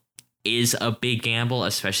well is a big gamble,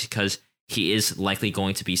 especially because he is likely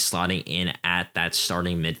going to be slotting in at that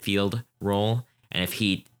starting midfield role. And if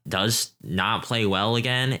he does not play well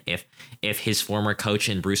again, if his former coach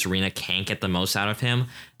in Bruce Arena can't get the most out of him,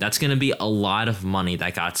 that's going to be a lot of money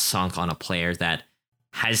that got sunk on a player that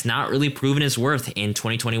has not really proven his worth in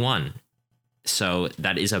 2021. So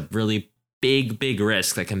that is a really big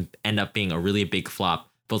risk that can end up being a really big flop,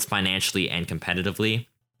 both financially and competitively.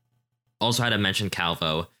 Also had to mention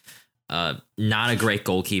Calvo. Not a great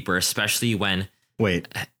goalkeeper, especially when... Wait,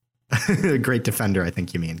 a great defender, I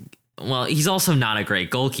think you mean. Well, he's also not a great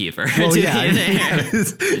goalkeeper. Well, yeah,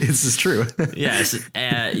 this is true. Yes.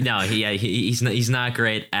 No, he's not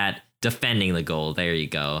great at defending the goal. There you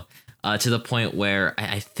go. To the point where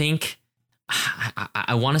I think...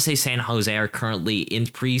 I want to say San Jose are currently in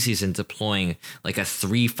preseason deploying like a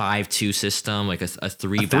 3-5-2 system, like a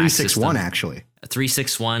 3-back system. 3-6-1, actually. A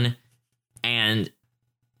 3-6-1. And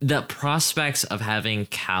the prospects of having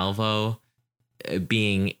Calvo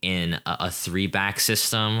being in a 3-back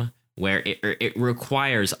system where it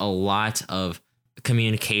requires a lot of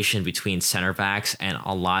communication between center backs and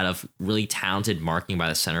a lot of really talented marking by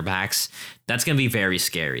the center backs, that's going to be very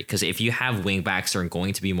scary, because if you have wing backs that are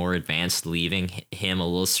going to be more advanced, leaving him a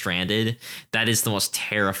little stranded, that is the most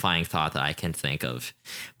terrifying thought that I can think of.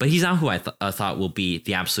 But he's not who I thought will be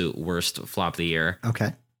the absolute worst flop of the year.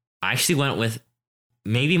 Okay. I actually went with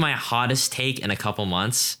maybe my hottest take in a couple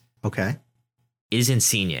months. Okay. Is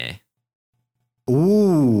Insigne.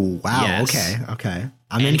 Ooh, wow. Yes. Okay.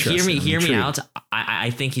 I'm interested. Hear me out. I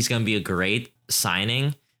think he's going to be a great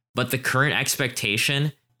signing, but the current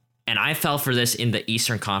expectation, and I fell for this in the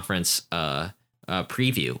Eastern Conference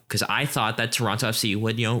preview, because I thought that Toronto FC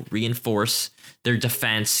would, reinforce their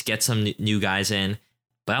defense, get some new guys in,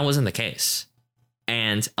 but that wasn't the case.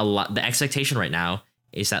 And the expectation right now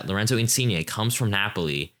is that Lorenzo Insigne comes from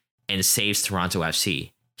Napoli and saves Toronto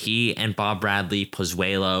FC. He and Bob Bradley,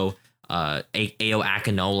 Pozuelo, Ao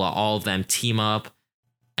Akinola, all of them team up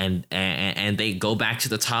and they go back to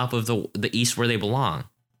the top of the East where they belong.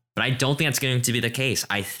 But I don't think that's going to be the case.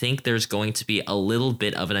 I think there's going to be a little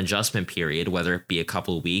bit of an adjustment period, whether it be a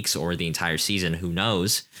couple of weeks or the entire season, who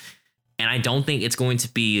knows. And I don't think it's going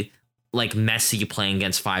to be like Messi playing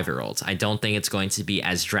against 5-year-olds. I don't think it's going to be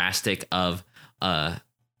as drastic of a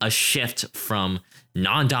shift from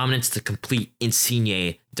non-dominance to complete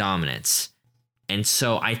Insigne dominance. And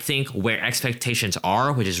so I think where expectations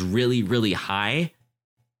are, which is really, really high,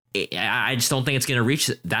 I just don't think it's going to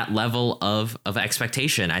reach that level of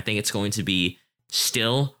expectation. I think it's going to be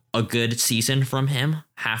still a good season from him,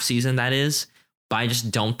 half season that is, but I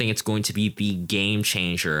just don't think it's going to be the game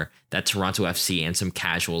changer that Toronto FC and some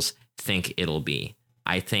casuals think it'll be.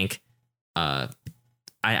 I think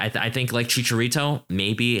I think like Chicharito,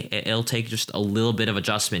 maybe it'll take just a little bit of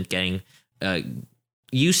adjustment getting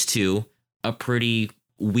used to a pretty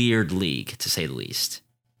weird league, to say the least.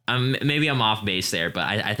 Maybe I'm off base there, but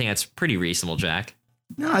I think that's pretty reasonable, Jack.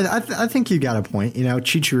 No, I think you got a point.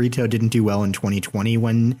 Chicharito didn't do well in 2020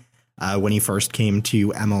 when he first came to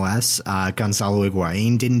MLS. Gonzalo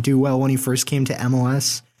Higuain didn't do well when he first came to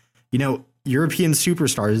MLS. European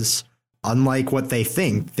superstars, unlike what they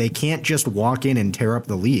think, they can't just walk in and tear up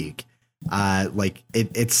the league.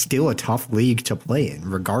 It's still a tough league to play in,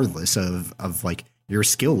 regardless of your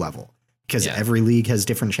skill level, because every league has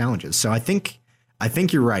different challenges. So I think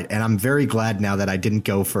you're right, and I'm very glad now that I didn't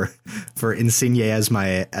go for Insigne as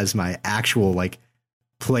my actual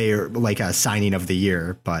player, a signing of the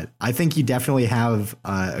year. But I think you definitely have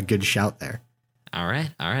a good shout there. All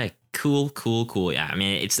right, cool. Yeah, I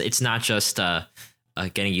mean it's not just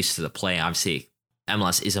getting used to the play. Obviously,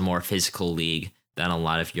 MLS is a more physical league than a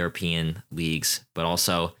lot of European leagues, but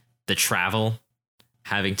also the travel,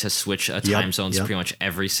 having to switch time zones pretty much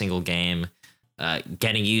every single game,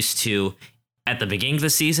 getting used to. At the beginning of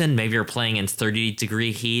the season, maybe you're playing in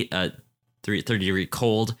 30-degree heat, 30-degree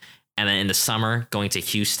cold, and then in the summer going to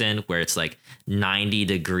Houston where it's like 90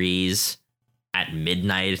 degrees at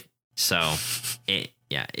midnight. So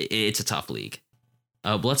it's a tough league.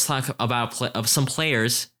 But let's talk about some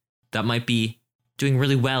players that might be doing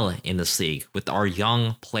really well in this league with our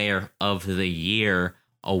Young Player of the Year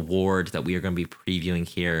award that we are going to be previewing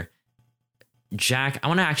here. Jack, I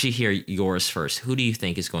want to actually hear yours first. Who do you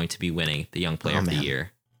think is going to be winning the Young Player of the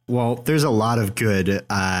Year? Well, there's a lot of good.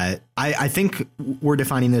 I think we're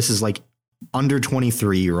defining this as under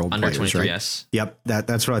 23-year-old players, 23, right? Yes. Yep,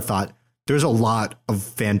 that's what I thought. There's a lot of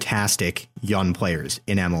fantastic young players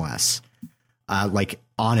in MLS.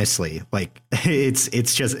 Honestly,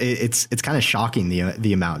 it's kind of shocking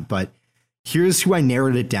the amount. But here's who I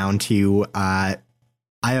narrowed it down to. I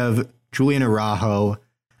have Julian Araujo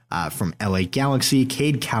from LA Galaxy,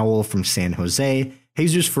 Cade Cowell from San Jose,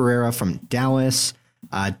 Jesus Ferreira from Dallas,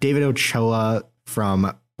 David Ochoa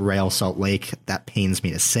from Real Salt Lake. That pains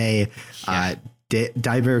me to say.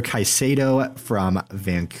 Diver Caicedo from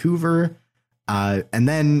Vancouver. And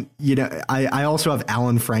then, I also have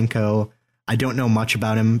Alan Franco. I don't know much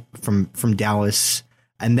about him from Dallas.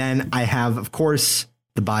 And then I have, of course,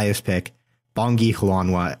 the bias pick, Bongi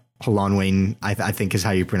Halanwain, I think is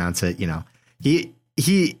how you pronounce it. You know,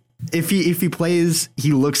 if he plays,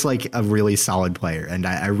 he looks like a really solid player, and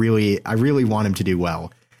I really want him to do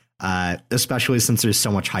well, especially since there's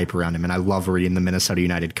so much hype around him, and I love reading the Minnesota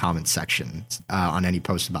United comments section on any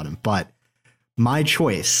post about him. But my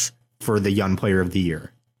choice for the young player of the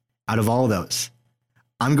year, out of all of those,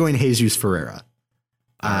 I'm going Jesus Ferreira.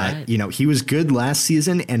 Right. You know, he was good last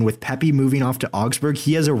season, and with Pepe moving off to Augsburg,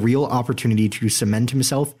 he has a real opportunity to cement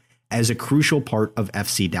himself as a crucial part of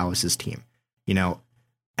FC Dallas's team. You know,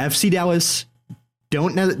 FC Dallas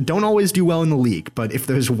don't always do well in the league, but if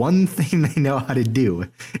there's one thing they know how to do,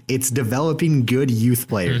 it's developing good youth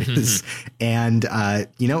players. And,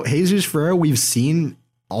 you know, Jesus Ferreira, we've seen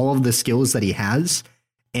all of the skills that he has.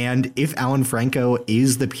 And if Alan Franco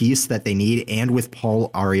is the piece that they need, and with Paul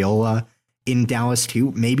Arriola in Dallas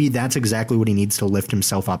too, maybe that's exactly what he needs to lift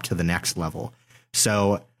himself up to the next level.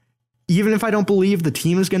 So even if I don't believe the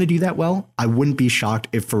team is going to do that well, I wouldn't be shocked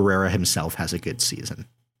if Ferreira himself has a good season.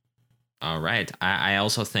 All right. I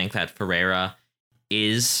also think that Ferreira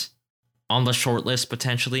is on the short list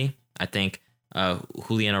potentially. I think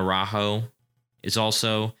Julian Araujo is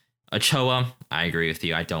also. Ochoa, I agree with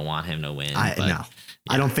you. I don't want him to win. No, yeah.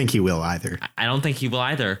 I don't think he will either. I don't think he will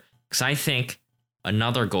either, because I think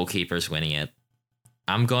another goalkeeper's winning it.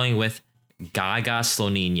 I'm going with Gaga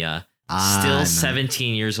Slonina, still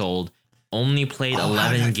 17 years old, only played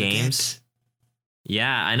 11 games.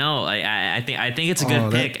 Yeah, I know. I think it's a good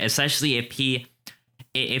pick, especially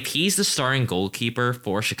if he's the starting goalkeeper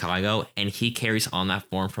for Chicago and he carries on that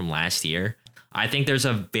form from last year. I think there's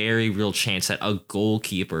a very real chance that a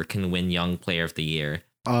goalkeeper can win Young Player of the Year.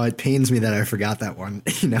 Oh, it pains me that I forgot that one.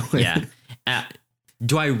 You know. Yeah.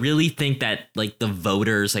 Do I really think that like the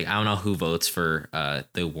voters, like I don't know who votes for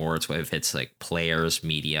the awards, whether if it's like players,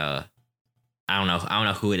 media, I don't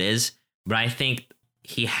know who it is, but I think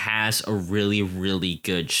he has a really, really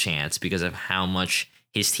good chance because of how much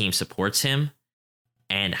his team supports him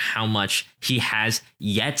and how much he has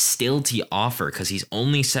yet still to offer, because he's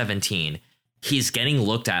only 17. He's getting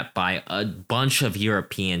looked at by a bunch of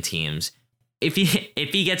European teams. If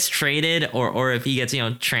he gets traded or if he gets, you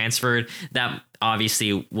know, transferred, that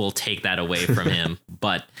obviously will take that away from him.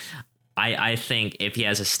 But I think if he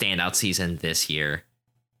has a standout season this year,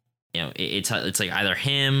 you know, it's like either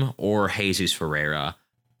him or Jesus Ferreira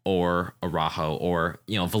or Araujo or,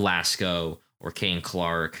 you know, Velasco or Kane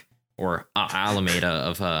Clark or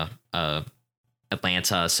Alameda of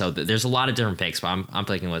Atlanta. So there's a lot of different picks, but I'm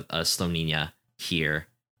picking with Slonina here,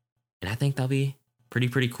 and I think that'll be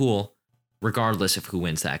pretty cool, regardless of who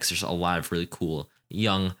wins that, because there's a lot of really cool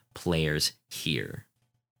young players here.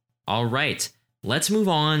 All right, let's move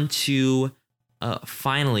on to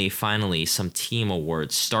finally some team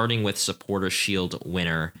awards, starting with Supporter Shield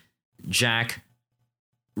winner. Jack,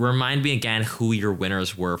 remind me again who your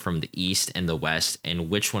winners were from the East and the West, and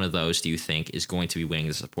which one of those do you think is going to be winning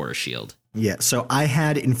the Supporter Shield? Yeah, so I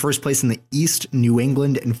had in first place in the East, New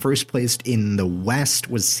England, and first place in the West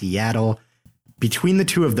was Seattle. Between the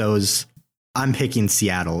two of those, I'm picking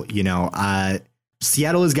Seattle. You know,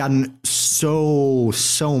 Seattle has gotten so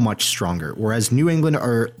much stronger, whereas New England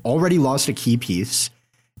are already lost a key piece.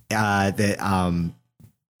 I'm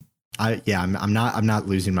not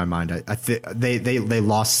losing my mind. They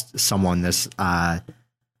lost someone this. Why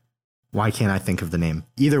can't I think of the name?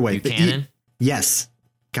 Either way, Buchanan? Yes.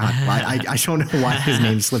 God, I don't know why his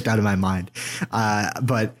name slipped out of my mind.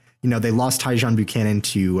 But, you know, they lost Tyjon Buchanan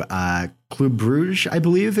to Club Bruges, I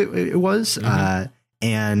believe it was. Mm-hmm.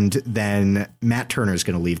 And then Matt Turner is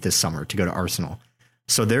going to leave this summer to go to Arsenal.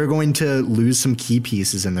 So they're going to lose some key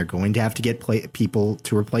pieces, and they're going to have to get people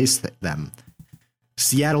to replace them.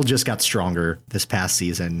 Seattle just got stronger this past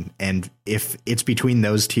season. And if it's between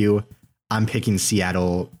those two, I'm picking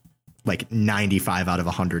Seattle like 95 out of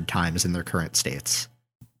 100 times in their current states.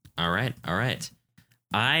 All right.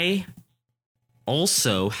 I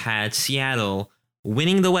also had Seattle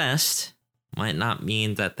winning the West. Might not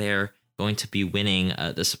mean that they're going to be winning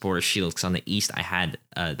the Supporter Shield, because on the East I had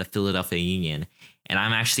the Philadelphia Union, and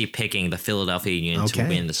I'm actually picking the Philadelphia Union to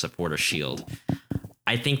win the Supporter Shield.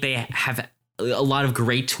 I think they have a lot of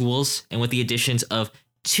great tools, and with the additions of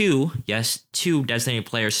two designated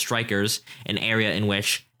players, strikers, an area in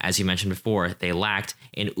which, as you mentioned before, they lacked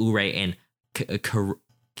in Ure and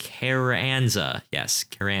Carranza. Yes,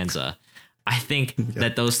 Carranza. I think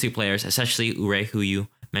that those two players, especially Ure, who you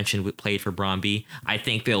mentioned played for Brøndby, I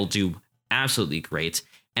think they'll do absolutely great.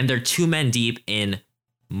 And they're two men deep in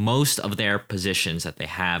most of their positions that they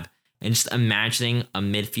have. And just imagining a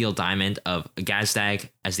midfield diamond of Gazdag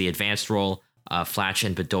as the advanced role, Fletch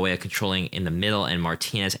and Bedoya controlling in the middle, and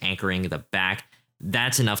Martinez anchoring the back.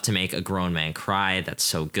 That's enough to make a grown man cry. That's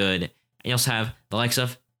so good. And you also have the likes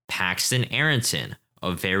of Paxton Aronson,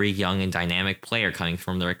 a very young and dynamic player coming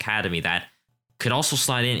from their academy that could also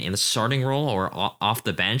slide in the starting role or off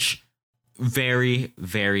the bench. Very,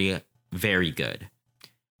 very, very good.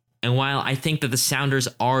 And while I think that the Sounders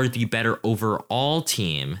are the better overall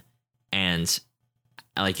team, and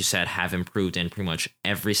like you said, have improved in pretty much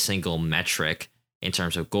every single metric in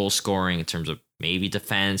terms of goal scoring, in terms of maybe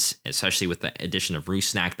defense, especially with the addition of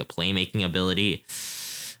Rusnak, the playmaking ability,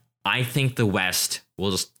 I think the West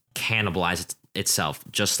will just cannibalize itself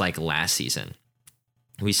just like last season.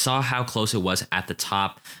 We saw how close it was at the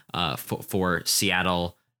top for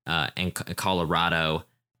Seattle and Colorado,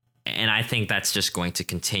 and I think that's just going to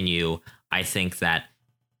continue. I think that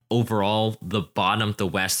overall, the bottom of the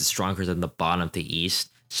West is stronger than the bottom of the East.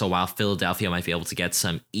 So while Philadelphia might be able to get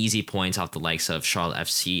some easy points off the likes of Charlotte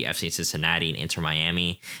FC, FC Cincinnati, and Inter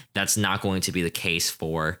Miami, that's not going to be the case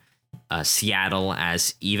for Seattle,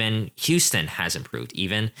 as even Houston has improved.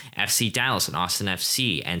 Even FC Dallas and Austin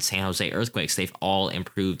FC and San Jose Earthquakes, they've all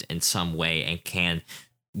improved in some way and can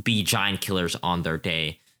be giant killers on their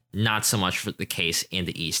day. Not so much for the case in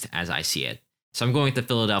the East as I see it. So I'm going with the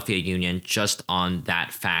Philadelphia Union just on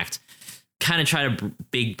that fact. Kind of try to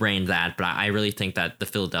big brain that, but I really think that the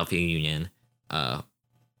Philadelphia Union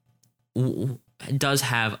does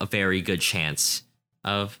have a very good chance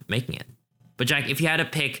of making it. But Jack, if you had to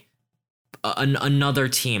pick another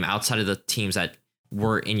team outside of the teams that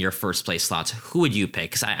were in your first place slots, who would you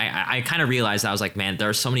pick? Because I kind of realized I was like, man, there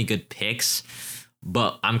are so many good picks,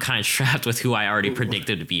 but I'm kind of trapped with who I already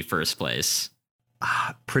predicted to be first place.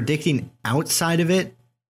 Predicting outside of it,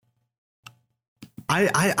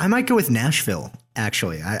 I might go with Nashville.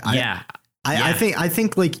 Actually, I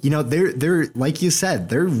think like, you know, they're like you said,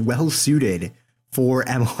 they're well suited for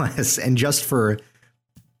MLS and just for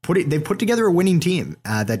they've put together a winning team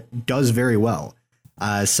that does very well.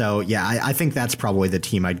 So yeah, I think that's probably the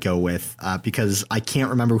team I'd go with because I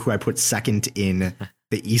can't remember who I put second in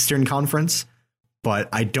the Eastern Conference, but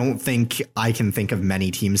I don't think I can think of many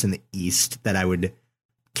teams in the East that I would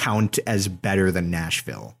count as better than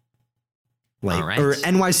Nashville. Like, right. Or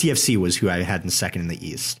NYCFC was who I had in second in the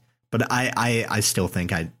East, but I still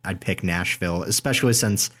think I'd pick Nashville, especially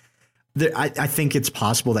since I think it's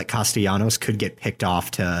possible that Castellanos could get picked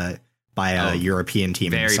off by a European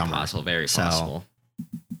team in the summer. Very possible.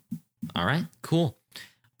 All right, cool.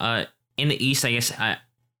 In the East, I guess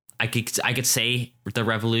I could say the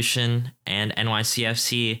Revolution and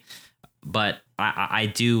NYCFC, but I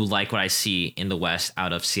do like what I see in the West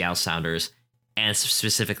out of Seattle Sounders. And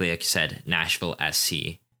specifically, like you said, Nashville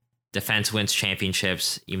SC. Defense wins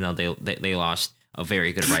championships, even though they lost a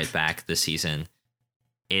very good right back this season.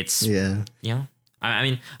 It's, you know, I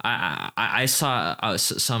mean, I saw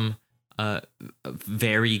some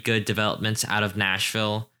very good developments out of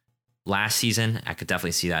Nashville last season. I could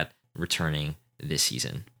definitely see that returning this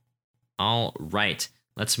season. All right,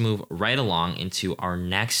 let's move right along into our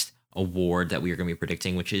next award that we are going to be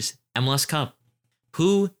predicting, which is MLS Cup.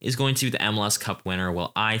 Who is going to be the MLS Cup winner?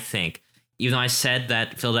 Well, I think, even though I said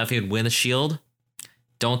that Philadelphia would win the Shield,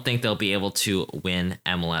 don't think they'll be able to win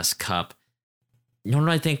MLS Cup. Nor do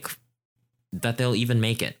I think that they'll even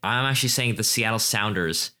make it. I'm actually saying the Seattle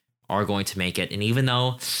Sounders are going to make it. And even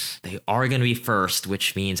though they are going to be first,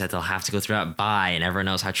 which means that they'll have to go through that bye, and everyone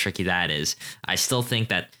knows how tricky that is, I still think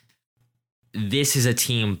that this is a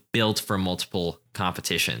team built for multiple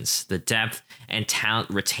competitions. The depth and talent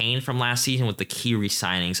retained from last season with the key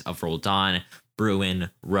re-signings of Roldan, Bruin,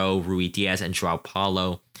 Rowe, Rui Diaz, and Joao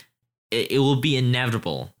Paulo, it will be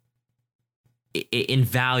inevitable,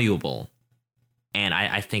 invaluable. And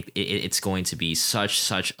I think it's going to be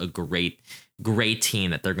such a great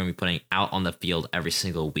team that they're going to be putting out on the field every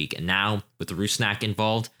single week. And now with Rusnak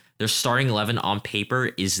involved, their starting 11 on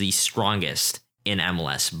paper is the strongest in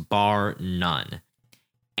MLS, bar none.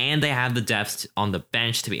 And they have the depth on the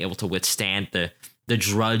bench to be able to withstand the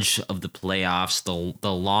drudge of the playoffs,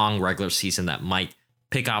 the long regular season that might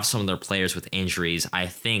pick off some of their players with injuries. I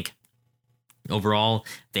think overall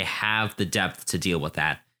they have the depth to deal with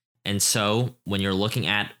that. And so when you're looking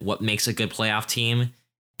at what makes a good playoff team,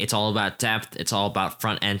 it's all about depth. It's all about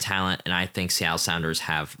front end talent. And I think Seattle Sounders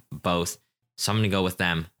have both. So I'm going to go with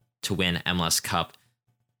them to win MLS Cup.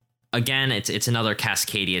 Again, it's another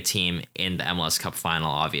Cascadia team in the MLS Cup final,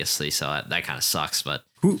 obviously. So that kind of sucks. But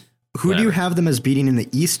who do you have them as beating in the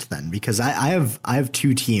East then? Because I have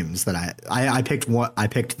two teams that I picked. I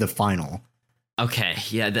picked the final. Okay,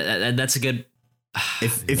 yeah, that's a good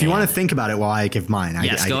If you want to think about it while I give mine.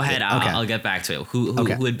 Yes, go ahead. Okay. I'll get back to it. Who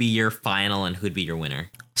would be your final and who would be your winner?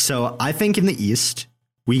 So I think in the East,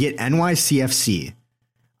 we get NYCFC.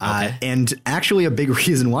 And actually a big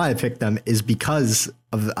reason why I picked them is because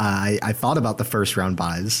of I thought about the first round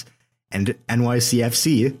buys, and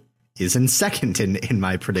NYCFC is in second in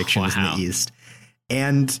my predictions in the East.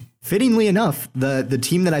 And fittingly enough, the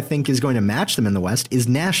team that I think is going to match them in the West is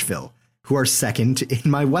Nashville, who are second in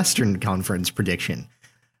my Western Conference prediction.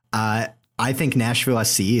 I think Nashville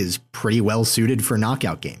SC is pretty well suited for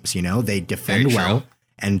knockout games. You know, they defend well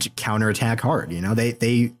and counterattack hard. You know,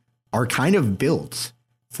 they are kind of built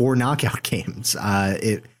for knockout games.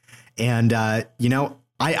 You know,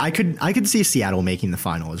 I could see Seattle making the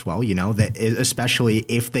final as well. You know, that especially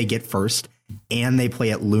if they get first and they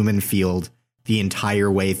play at Lumen Field the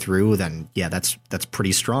entire way through, then yeah, that's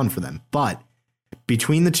pretty strong for them. But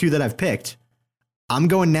between the two that I've picked, I'm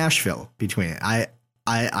going Nashville. Between it, I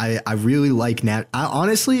really like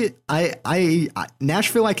honestly,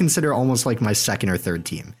 Nashville I consider almost like my second or third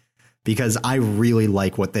team because I really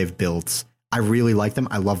like what they've built. I really like them.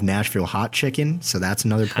 I love Nashville hot chicken, so that's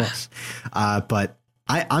another plus. But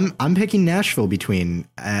I'm picking Nashville between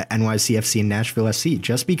NYCFC and Nashville SC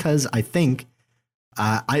just because I think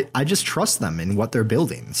I just trust them in what they're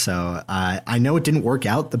building. So I know it didn't work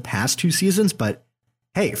out the past 2 seasons, but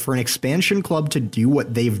hey, for an expansion club to do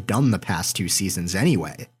what they've done the past 2 seasons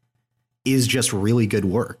anyway is just really good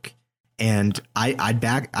work. And I'd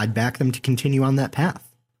back them to continue on that path.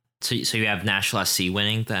 So you have Nashville SC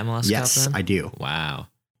winning the MLS Cup? Yes, I do. Wow.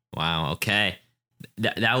 Okay.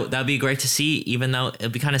 That'd be great to see, even though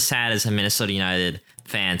it'd be kind of sad as a Minnesota United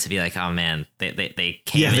fan to be like, oh man, they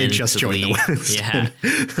came in. They just joined the West. Yeah.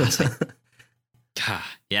 I was like, God,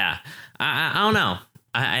 yeah. I don't know.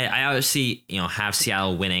 I obviously, have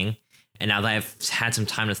Seattle winning. And now that I've had some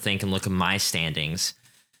time to think and look at my standings,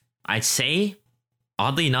 I'd say,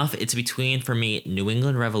 oddly enough, it's between, for me, New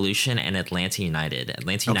England Revolution and Atlanta United.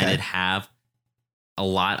 Atlanta United have a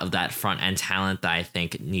lot of that front end talent that I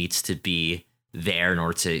think needs to be there in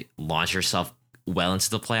order to launch yourself well into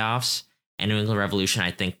the playoffs. And New England Revolution,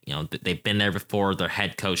 I think, they've been there before. Their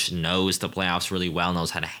head coach knows the playoffs really well,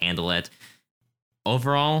 knows how to handle it.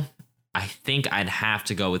 Overall, I think I'd have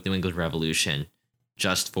to go with New England Revolution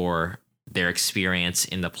just for their experience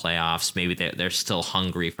in the playoffs. Maybe they're still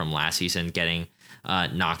hungry from last season getting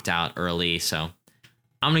knocked out early. So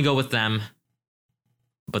I'm going to go with them,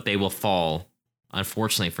 but they will fall,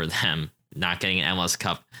 unfortunately for them, not getting an MLS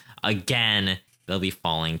Cup. Again, they'll be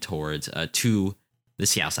falling towards to the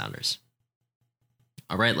Seattle Sounders.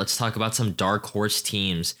 All right, let's talk about some dark horse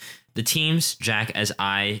teams. The teams, Jack, as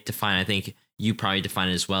I define, I think you probably define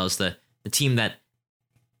it as well, as the team that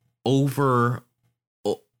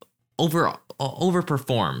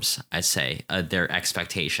overperforms, I'd say, their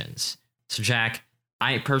expectations. So, Jack,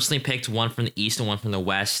 I personally picked one from the East and one from the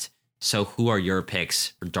West. So who are your picks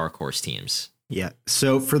for dark horse teams? Yeah,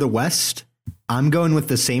 so for the West, I'm going with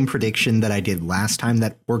the same prediction that I did last time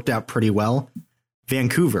that worked out pretty well.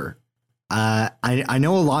 Vancouver. I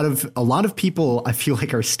know a lot of people I feel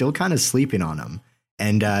like are still kind of sleeping on them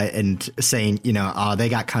and saying, they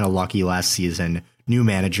got kind of lucky last season, new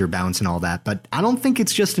manager bounce and all that. But I don't think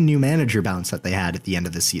it's just a new manager bounce that they had at the end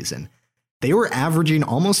of the season. They were averaging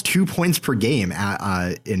almost 2 points per game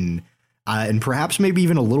and perhaps maybe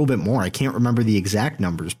even a little bit more. I can't remember the exact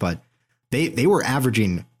numbers, but they were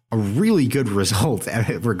averaging a really good result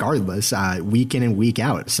regardless, week in and week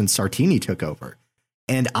out since Sartini took over.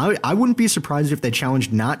 And I wouldn't be surprised if they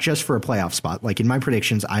challenged not just for a playoff spot. Like in my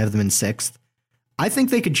predictions, I have them in 6th. I think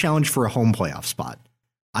they could challenge for a home playoff spot.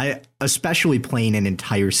 Especially playing an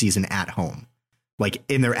entire season at home, like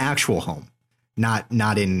in their actual home, not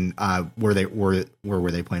in where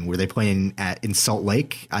were they playing? Were they playing in Salt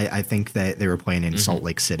Lake? I think that they were playing in Salt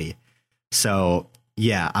Lake City. So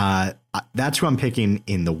yeah, that's who I'm picking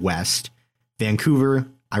in the West. Vancouver,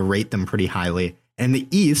 I rate them pretty highly. And the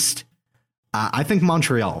East, I think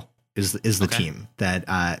Montreal is the team that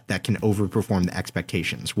can overperform the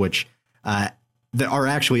expectations, which they are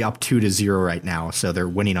actually up 2-0 right now. So they're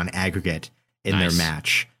winning on aggregate in their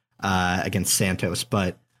match against Santos.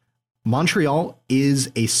 But Montreal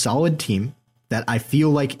is a solid team that I feel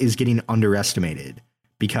like is getting underestimated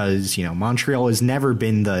because, Montreal has never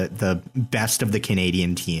been the best of the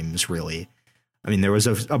Canadian teams, really. I mean, there was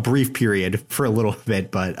a brief period for a little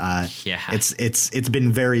bit, but it's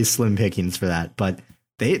been very slim pickings for that. But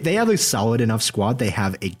they have a solid enough squad. They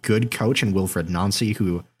have a good coach in Wilfred Nancy,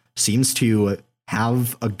 who seems to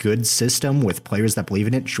have a good system with players that believe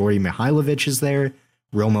in it. Jori Mihailovic is there.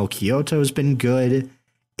 Romo Kyoto has been good.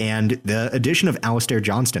 And the addition of Alistair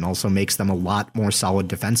Johnston also makes them a lot more solid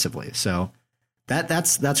defensively. So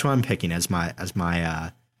that's who I'm picking as my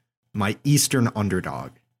Eastern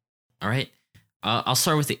underdog. All right. I'll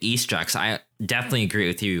start with the East, Jax. I definitely agree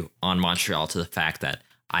with you on Montreal to the fact that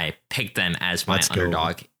I picked them as my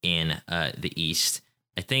underdog in the East.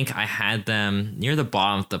 I think I had them near the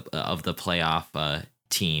bottom of the playoff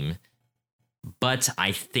team, but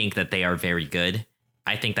I think that they are very good.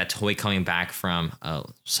 I think that Toy coming back from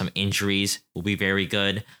some injuries will be very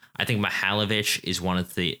good. I think Mihailovic is one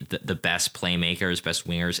of the best playmakers, best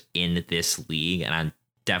wingers in this league, and I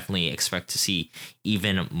definitely expect to see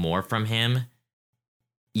even more from him.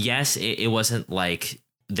 Yes, it wasn't like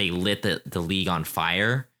they lit the league on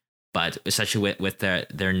fire, but especially with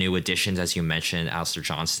their new additions, as you mentioned, Alistair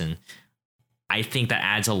Johnston, I think that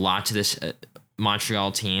adds a lot to this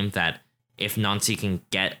Montreal team that if Nancy can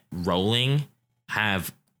get rolling,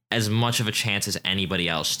 have as much of a chance as anybody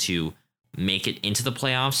else to make it into the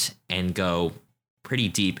playoffs and go pretty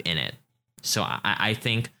deep in it. So I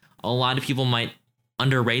think a lot of people might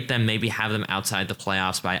underrate them, maybe have them outside the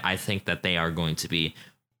playoffs, but I think that they are going to be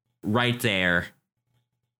right there,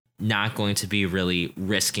 not going to be really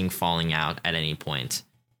risking falling out at any point.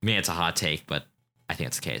 I mean, it's a hot take, but I think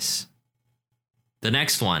it's the case. The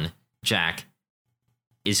next one, Jack,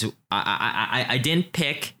 is I didn't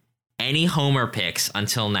pick any homer picks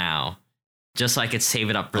until now, just so I could save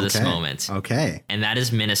it up for this moment. Okay. And that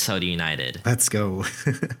is Minnesota United. Let's go.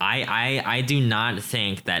 I do not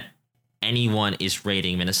think that anyone is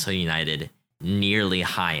rating Minnesota United nearly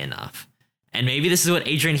high enough. And maybe this is what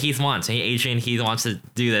Adrian Heath wants. Hey, Adrian Heath wants to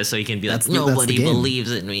do this so he can be like, nobody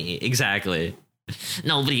believes in me. Exactly.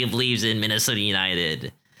 Nobody believes in Minnesota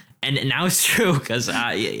United. And now it's true, because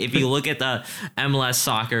if you look at the MLS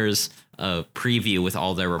Soccer's preview with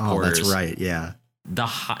all their reporters. Oh, that's right, yeah. The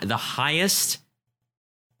highest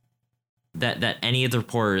that any of the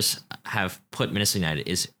reporters have put Minnesota United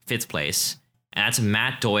is 5th place. And that's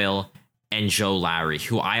Matt Doyle and Joe Lowry,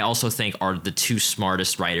 who I also think are the two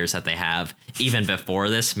smartest writers that they have. Even before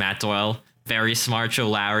this, Matt Doyle, very smart. Joe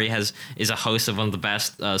Lowry is a host of one of the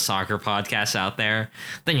best soccer podcasts out there.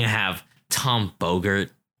 Then you have Tom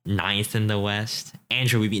Bogert, 9th in the West.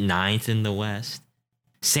 Andrew Wiebe, 9th in the West.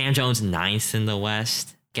 Sam Jones, 9th in the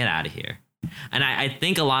West. Get out of here. And I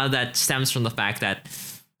think a lot of that stems from the fact that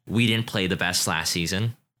we didn't play the best last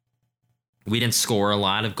season. We didn't score a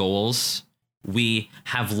lot of goals. We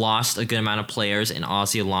have lost a good amount of players in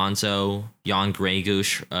Ozzy Alonso, Jan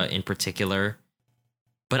Gregush in particular.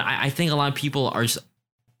 But I think a lot of people are just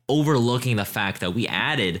overlooking the fact that we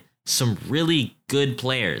added some really good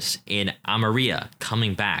players in Amaria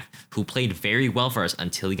coming back, who played very well for us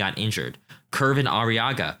until he got injured. Kervin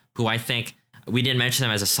Arriaga, who I think, we didn't mention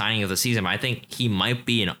him as a signing of the season, but I think he might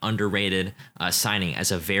be an underrated signing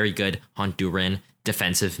as a very good Honduran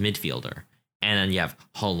defensive midfielder. And then you have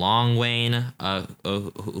Halong Wayne,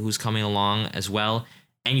 who's coming along as well.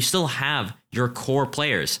 And you still have your core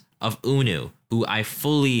players of UNU, who I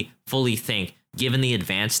fully think, given the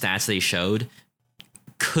advanced stats they showed,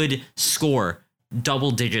 could score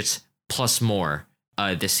double digits plus more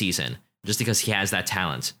this season, just because he has that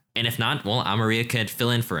talent. And if not, well, Amaria could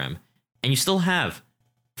fill in for him. And you still have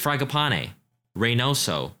Fragapane,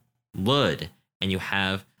 Reynoso, Wood, and you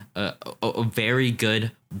have a very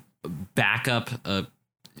good backup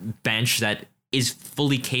bench that is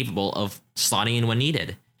fully capable of slotting in when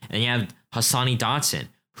needed. And you have Hassani Dotson,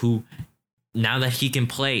 who, now that he can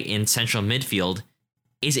play in central midfield,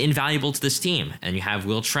 is invaluable to this team. And you have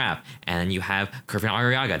Will Trapp, and you have Kervin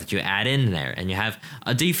Arriaga that you add in there, and you have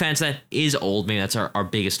a defense that is old. Maybe that's our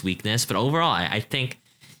biggest weakness. But overall, I think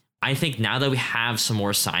now that we have some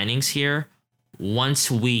more signings here,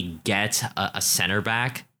 once we get a center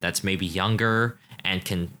back that's maybe younger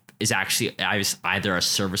and is actually either a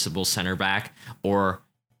serviceable center back or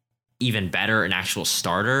even better, an actual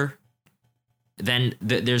starter, then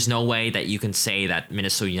there's no way that you can say that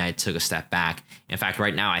Minnesota United took a step back. In fact,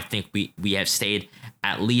 right now, I think we have stayed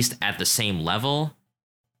at least at the same level,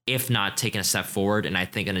 if not taken a step forward. And I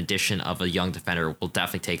think an addition of a young defender will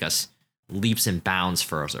definitely take us leaps and bounds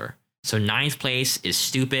further. So 9th place is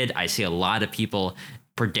stupid. I see a lot of people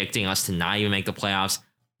predicting us to not even make the playoffs.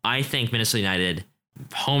 I think Minnesota United,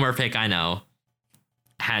 homer pick, I know,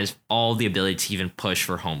 has all the ability to even push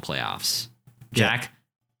for home playoffs. Jack, yeah.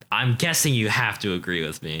 I'm guessing you have to agree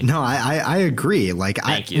with me. No, I agree. Like,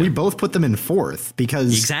 we both put them in 4th because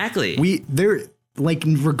exactly they're like,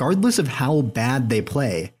 regardless of how bad they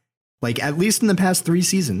play, like at least in the past 3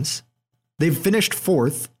 seasons, they've finished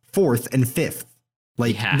 4th, and 5th.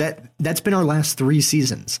 Like that's been our last 3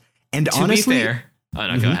 seasons. And to honestly, be fair, go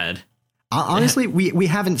ahead. Honestly, we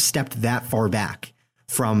haven't stepped that far back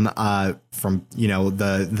from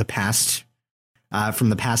the past from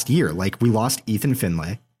the past year. Like, we lost Ethan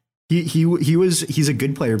Finlay. He's a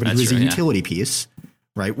good player, but he was a utility piece,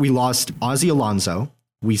 right? We lost Ozzy Alonso.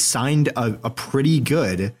 We signed a pretty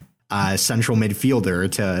good central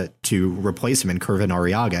midfielder to replace him in Kervin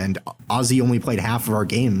Arriaga, and Ozzy only played half of our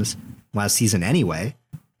games last season anyway.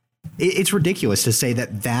 It's ridiculous to say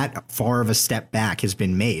that far of a step back has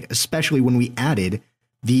been made, especially when we added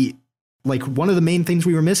one of the main things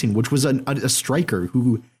we were missing, which was a striker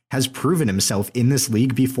who has proven himself in this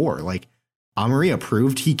league before. Like, Amaria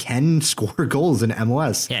proved he can score goals in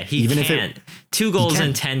MLS. Yeah, he can. 2 goals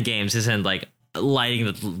in 10 games isn't like lighting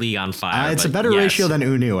the league on fire. It's a better ratio than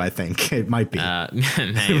Unu, I think. It might be. Maybe, I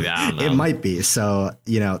don't know. It might be. So,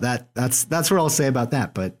 that's what I'll say about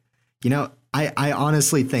that. But, I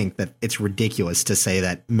honestly think that it's ridiculous to say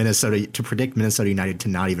that to predict Minnesota United to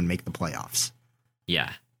not even make the playoffs.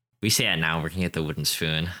 Yeah. We say it now, we're going to get the wooden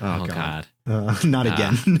spoon. Oh God. Not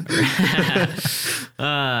again.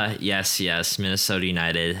 Yes. Minnesota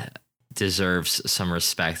United deserves some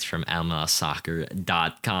respect from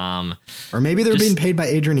MLSsoccer.com. Or maybe they're being paid by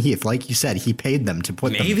Adrian Heath. Like you said, he paid them to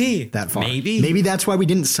put them that far. Maybe that's why we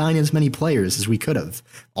didn't sign as many players as we could have.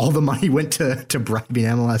 All the money went to bribing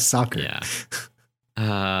MLS Soccer. Yeah.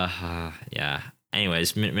 Yeah.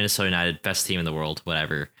 Anyways, Minnesota United, best team in the world,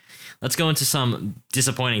 whatever. Let's go into some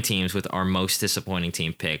disappointing teams with our most disappointing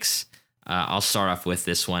team picks. I'll start off with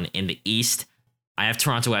this one. In the East, I have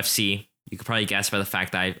Toronto FC. You could probably guess by the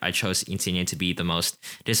fact that I chose Insigne to be the most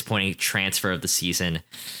disappointing transfer of the season.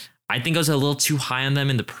 I think I was a little too high on them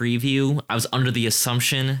in the preview. I was under the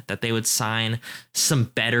assumption that they would sign some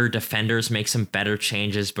better defenders, make some better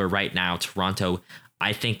changes. But right now, Toronto,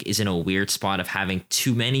 I think, is in a weird spot of having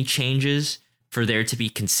too many changes for there to be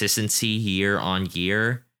consistency year on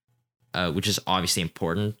year. Which is obviously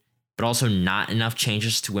important, but also not enough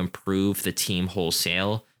changes to improve the team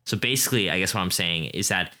wholesale. So basically, I guess what I'm saying is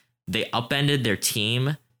that they upended their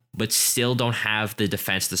team, but still don't have the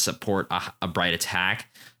defense to support a bright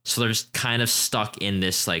attack. So they're just kind of stuck in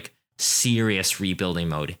this like serious rebuilding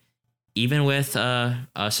mode. Even with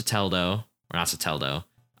Saucedo,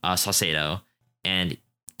 and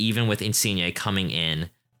even with Insigne coming in,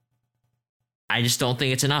 I just don't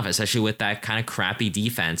think it's enough, especially with that kind of crappy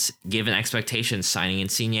defense. Given expectations, signing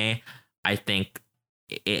Insigne, I think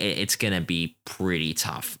it's going to be pretty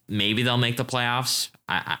tough. Maybe they'll make the playoffs.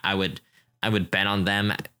 I would bet on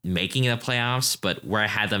them making the playoffs, but where I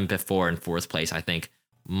had them before in 4th place, I think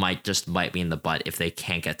might bite me in the butt if they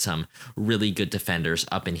can't get some really good defenders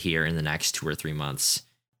up in here in the next 2 or 3 months.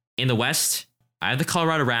 In the West, I have the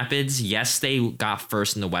Colorado Rapids. Yes, they got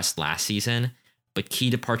first in the West last season, but key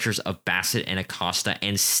departures of Bassett and Acosta,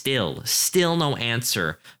 and still no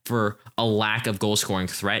answer for a lack of goal-scoring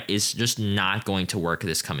threat is just not going to work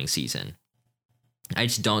this coming season. I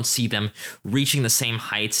just don't see them reaching the same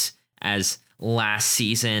heights as last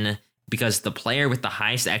season because the player with the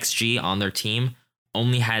highest XG on their team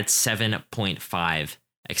only had 7.5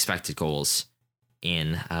 expected goals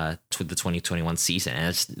in the 2021 season,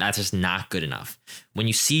 and that's just not good enough. When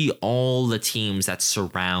you see all the teams that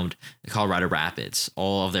surround the Colorado Rapids,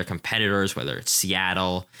 all of their competitors, whether it's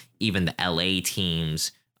Seattle, even the LA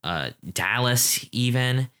teams, Dallas,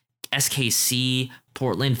 even SKC,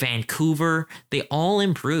 Portland, Vancouver, they all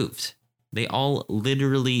improved. They all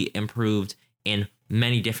literally improved in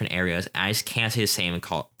many different areas. I just can't say the same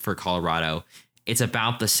for Colorado. It's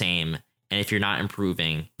about the same, and if you're not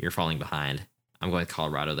improving, you're falling behind. I'm going to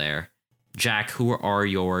Colorado there. Jack, who are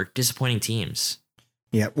your disappointing teams?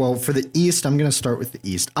 Yeah, well, for the East, I'm going to start with the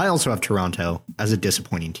East. I also have Toronto as a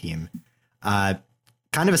disappointing team. Kind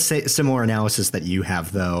of a similar analysis that you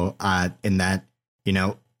have, though, in that,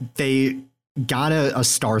 they got a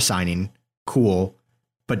star signing, cool,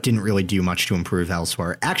 but didn't really do much to improve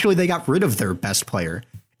elsewhere. Actually, they got rid of their best player,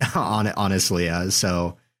 honestly.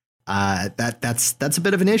 So that's a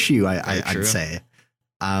bit of an issue, I'd say.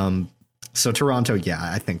 So Toronto, yeah,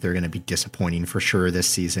 I think they're going to be disappointing for sure this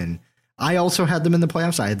season. I also had them in the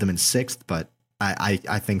playoffs. I had them in 6th, but I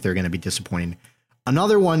think they're going to be disappointing.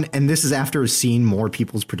 Another one, and this is after seeing more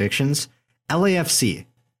people's predictions, LAFC.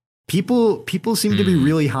 People seem to be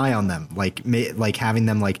really high on them, like having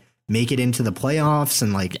them like make it into the playoffs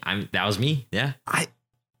and like. That was me. Yeah. I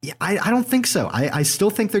don't think so. I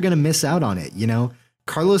still think they're going to miss out on it.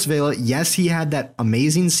 Carlos Vela, yes, he had that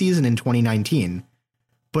amazing season in 2019.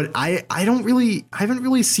 But I haven't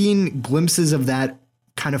really seen glimpses of that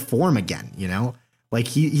kind of form again, Like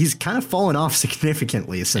he's kind of fallen off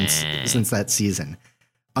significantly since that season.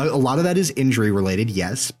 A lot of that is injury related,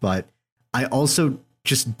 yes, but I also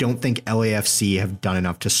just don't think LAFC have done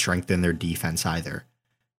enough to strengthen their defense either.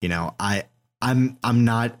 You know, I'm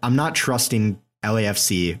not trusting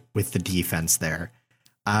LAFC with the defense there.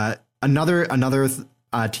 Another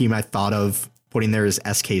team I thought of putting there is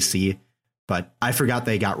SKC, but I forgot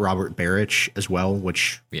they got Robert Baric as well,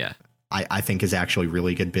 which I think is actually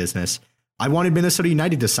really good business. I wanted Minnesota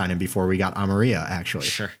United to sign him before we got Amaria, actually.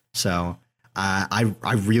 Sure. So I'm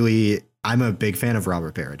a big fan of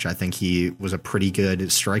Robert Baric. I think he was a pretty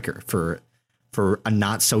good striker for a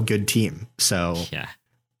not so good team. So yeah,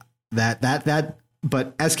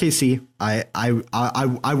 but SKC,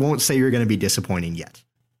 I won't say you're going to be disappointing yet.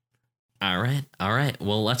 All right.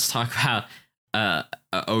 Well, let's talk about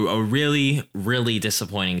a really, really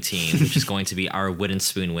disappointing team, which is going to be our Wooden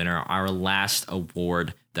Spoon winner, our last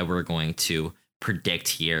award that we're going to predict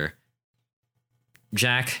here.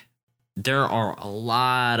 Jack, there are a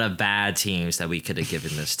lot of bad teams that we could have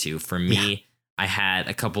given this to. For me, I had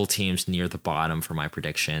a couple teams near the bottom for my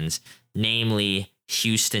predictions, namely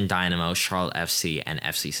Houston Dynamo, Charlotte FC, and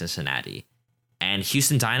FC Cincinnati. And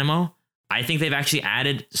Houston Dynamo, I think they've actually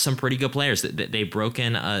added some pretty good players. They've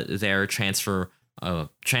broken their transfer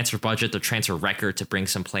budget, their transfer record to bring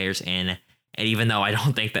some players in. And even though I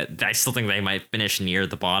still think they might finish near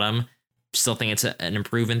the bottom, still think it's an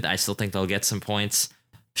improvement. I still think they'll get some points.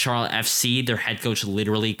 Charlotte FC, their head coach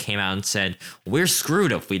literally came out and said, "We're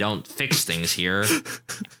screwed if we don't fix things here."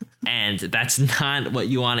 And that's not what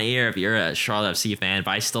you want to hear if you're a Charlotte FC fan.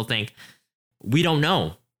 But I still think we don't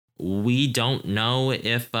know. We don't know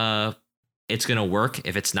if it's going to work,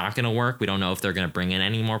 if it's not going to work. We don't know if they're going to bring in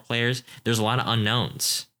any more players. There's a lot of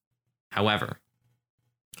unknowns. However,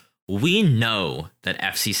 we know that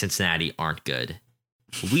FC Cincinnati aren't good.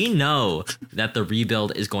 We know that the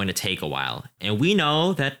rebuild is going to take a while. And we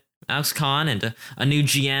know that Alex Kahn and a new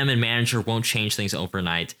GM and manager won't change things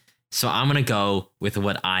overnight. So I'm going to go with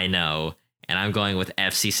what I know. And I'm going with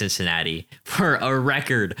FC Cincinnati for a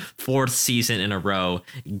record 4th season in a row,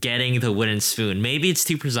 getting the Wooden Spoon. Maybe it's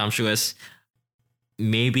too presumptuous.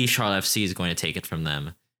 Maybe Charlotte FC is going to take it from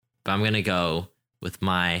them. But I'm going to go with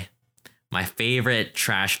my favorite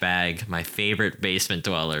trash bag, my favorite basement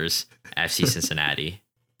dwellers, FC Cincinnati.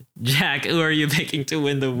 Jack, who are you picking to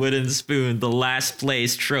win the Wooden Spoon, the last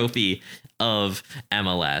place trophy of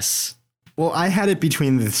MLS? Well, I had it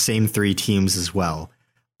between the same 3 teams as well.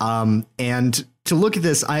 And to look at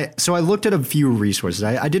this, I looked at a few resources.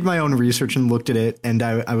 I did my own research and looked at it, and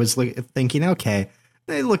I was thinking, okay,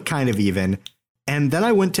 they look kind of even. And then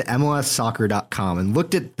I went to MLSsoccer.com and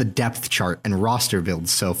looked at the depth chart and roster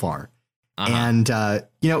builds so far. And,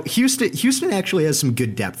 Houston actually has some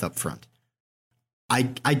good depth up front.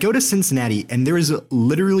 I go to Cincinnati and there is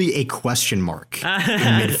literally a question mark in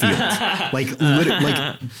midfield. Like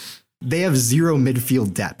they have 0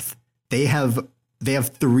 midfield depth. They have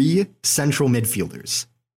 3 central midfielders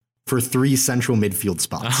for 3 central midfield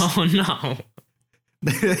spots. Oh no.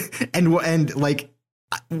 and like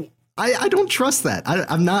I don't trust that.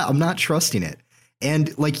 I'm not trusting it.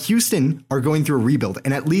 And like Houston are going through a rebuild,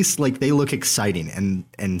 and at least like they look exciting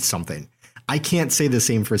and something. I can't say the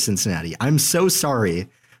same for Cincinnati. I'm so sorry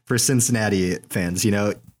for Cincinnati fans. You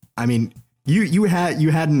know, I mean, you had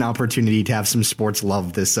an opportunity to have some sports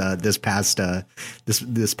love this past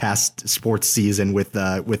sports season with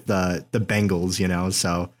the Bengals. You know,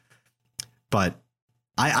 so but.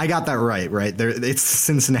 I got that right? It's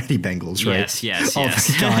Cincinnati Bengals, right? Yes. Oh,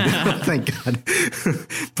 thank God.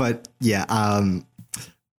 But yeah,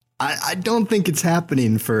 I don't think it's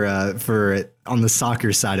happening for on the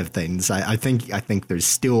soccer side of things. I think there's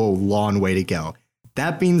still a long way to go.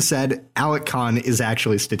 That being said, Alec Kahn is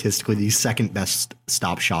actually statistically the second best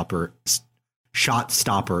shot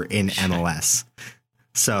stopper in MLS.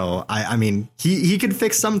 So I mean, he could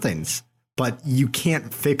fix some things. But you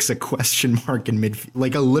can't fix a question mark in midfield,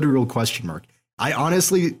 like a literal question mark. I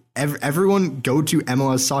honestly, everyone go to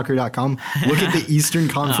MLSsoccer.com, look at the Eastern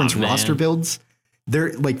Conference roster builds.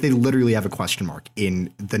 They're like, they literally have a question mark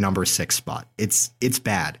in the number 6 spot. It's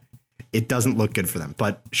bad. It doesn't look good for them.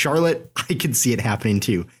 But Charlotte, I can see it happening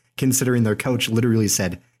too, considering their coach literally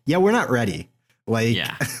said, yeah, we're not ready. Like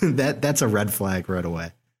that's a red flag right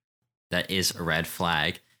away. That is a red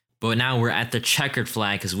flag. But now we're at the checkered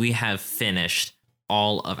flag because we have finished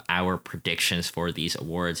all of our predictions for these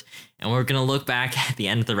awards. And we're going to look back at the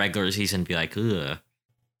end of the regular season and be like, ugh,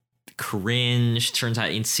 cringe. Turns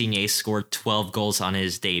out Insigne scored 12 goals on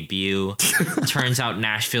his debut. Turns out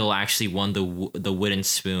Nashville actually won the Wooden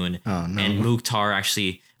Spoon. Oh, no. And Mukhtar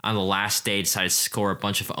actually, on the last day, decided to score a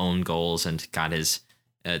bunch of own goals and got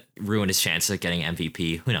ruined his chances of getting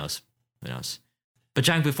MVP. Who knows? But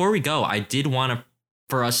Jack, before we go, I did want to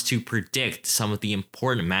for us to predict some of the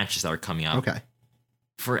important matches that are coming up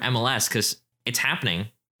for MLS, because it's happening.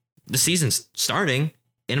 The season's starting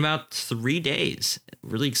in about 3 days.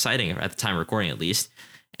 Really exciting at the time of recording, at least.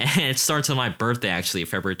 And it starts on my birthday, actually,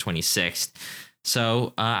 February 26th.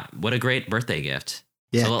 So what a great birthday gift.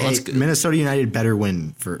 Yeah, So Minnesota United better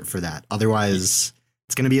win for that. Otherwise,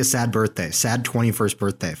 it's going to be a sad birthday, sad 21st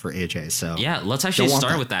birthday for AJ. So yeah, let's actually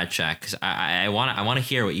start with that, Jack, because I want to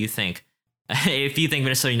hear what you think. If you think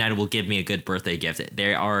Minnesota United will give me a good birthday gift,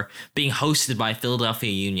 they are being hosted by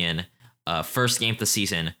Philadelphia Union. First game of the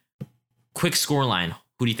season. Quick scoreline.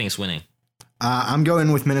 Who do you think is winning? I'm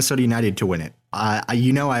going with Minnesota United to win it.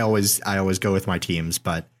 I always go with my teams,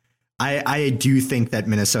 but I do think that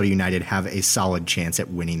Minnesota United have a solid chance at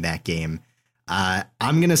winning that game.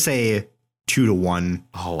 I'm gonna say 2-1.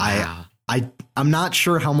 Oh wow. I'm not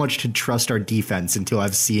sure how much to trust our defense until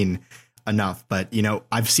I've seen enough, but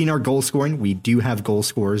I've seen our goal scoring. We do have goal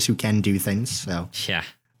scorers who can do things. So yeah,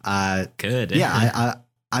 good. Yeah,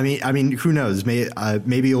 I mean, who knows?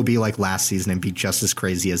 Maybe it'll be like last season and be just as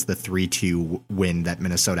crazy as the 3-2 win that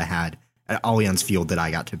Minnesota had at Allianz Field that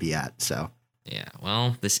I got to be at. So yeah,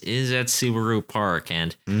 well, this is at Subaru Park,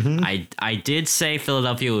 and I did say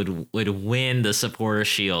Philadelphia would win the Supporter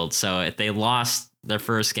Shield. So if they lost their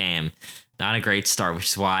first game, not a great start, which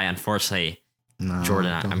is why, unfortunately. No,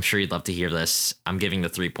 Jordan, I'm sure you'd love to hear this. I'm giving the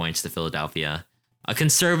 3 points to Philadelphia. A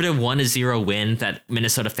conservative 1-0 win that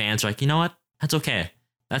Minnesota fans are like, you know what? That's okay.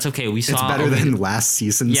 That's okay. We saw it's better than last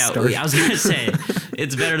season's start. I was going to say,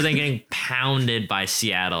 it's better than getting pounded by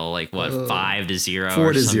Seattle, like what, 5-0?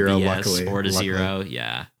 4-0, luckily. 4-0.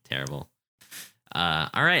 Yeah, terrible. All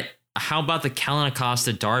right. How about the Kellen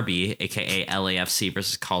Acosta Derby, a.k.a. LAFC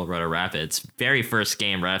versus Colorado Rapids? Very first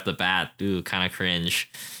game right off the bat. Ooh, kind of cringe.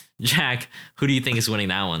 Jack, who do you think is winning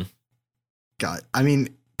that one? God, I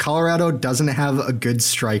mean, Colorado doesn't have a good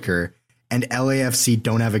striker, and LAFC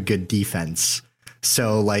don't have a good defense.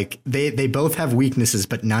 So, like, they both have weaknesses,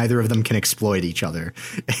 but neither of them can exploit each other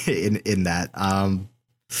in that.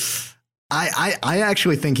 I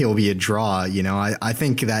actually think it will be a draw. I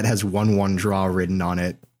think that has 1-1 draw written on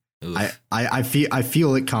it. I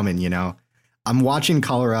feel it coming. I'm watching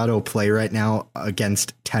Colorado play right now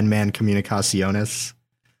against 10-man Comunicaciones.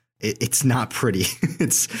 It's not pretty.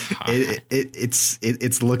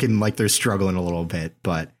 It's looking like they're struggling a little bit,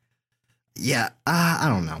 but yeah, I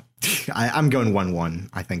don't know. I'm going 1-1.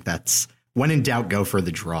 I think that's when in doubt, go for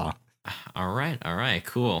the draw. All right,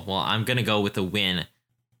 cool. Well, I'm gonna go with a win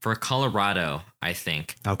for Colorado. I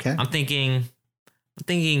think. Okay. I'm thinking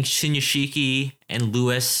Shinyashiki and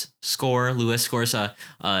Lewis score. Lewis scores a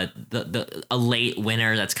late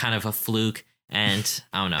winner that's kind of a fluke, and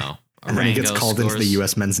I don't know. And then he gets called into the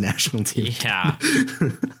U.S. men's national team. Yeah.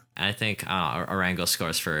 I think Arango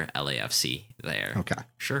scores for LAFC there. Okay.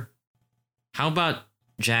 Sure. How about,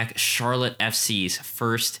 Jack, Charlotte FC's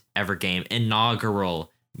first ever game,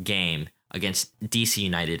 inaugural game against DC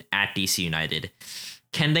United at DC United?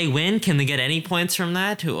 Can they win? Can they get any points from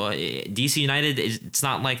that? DC United, it's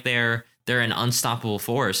not like they're an unstoppable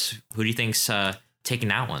force. Who do you think's taking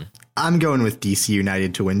that one? I'm going with DC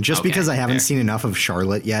United to win just because I haven't seen enough of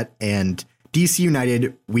Charlotte yet. And DC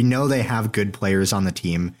United, we know they have good players on the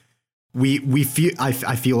team.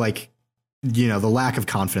 I feel like, the lack of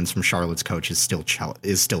confidence from Charlotte's coach is still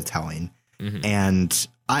telling. Mm-hmm. And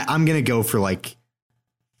I'm going to go for like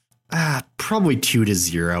probably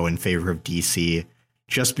 2-0 in favor of DC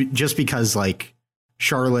just because like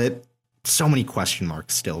Charlotte, so many question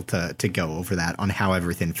marks still to go over that on how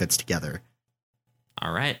everything fits together.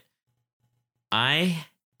 All right. I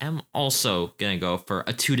am also going to go for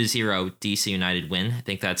a 2-0 DC United win. I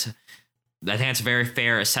think that's a very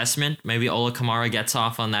fair assessment. Maybe Ola Kamara gets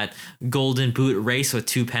off on that golden boot race with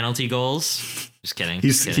 2 penalty goals. Just kidding.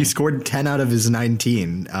 He scored 10 out of his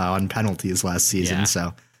 19 on penalties last season,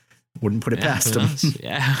 so wouldn't put it past him.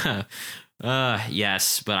 Yeah.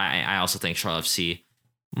 Yes, but I also think Charlotte FC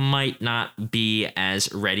might not be as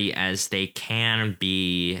ready as they can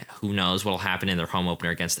be. Who knows what'll happen in their home opener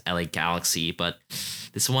against LA Galaxy, but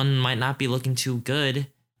this one might not be looking too good.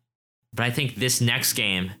 But I think this next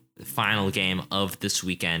game, the final game of this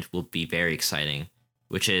weekend, will be very exciting,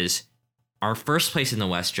 which is our first place in the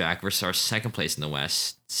West, Jack, versus our second place in the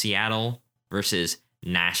West, Seattle versus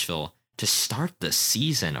Nashville, to start the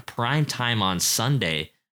season, a prime time on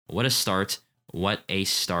Sunday. What a start,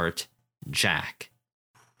 Jack.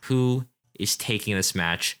 Who is taking this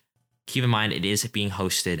match? Keep in mind, it is being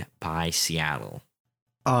hosted by Seattle.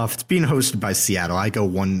 If it's being hosted by Seattle, I go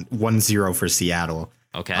 1-0 for Seattle.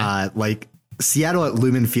 Okay. Like Seattle at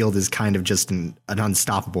Lumen Field is kind of just an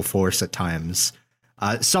unstoppable force at times.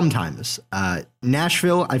 Sometimes.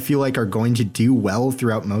 Nashville, I feel like, are going to do well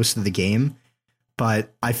throughout most of the game.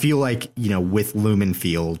 But I feel like, with Lumen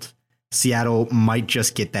Field, Seattle might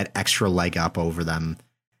just get that extra leg up over them.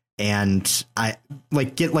 And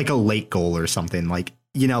get like a late goal or something,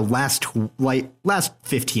 last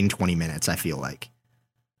 15, 20 minutes, I feel like.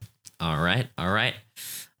 All right.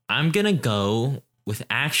 I'm going to go with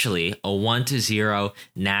actually a 1-0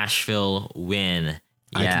 Nashville win.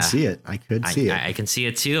 Yeah. I can see it. I could see it. I can see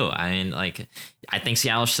it too. I mean, I think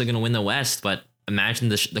Seattle's still going to win the West, but imagine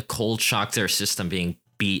the cold shock to their system being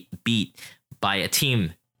beat by a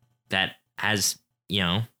team that has,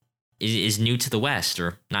 is new to the West,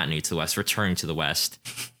 or not new to the West, returning to the West.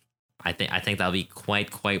 I think that'll be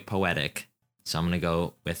quite poetic. So I'm going to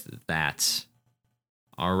go with that.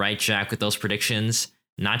 All right, Jack, with those predictions,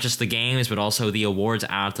 not just the games, but also the awards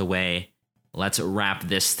out of the way, let's wrap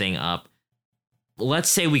this thing up. Let's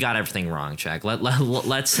say we got everything wrong, Jack.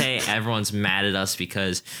 Let's say everyone's mad at us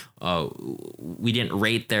because we didn't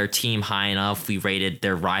rate their team high enough. We rated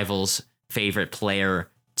their rival's favorite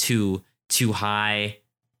player too high.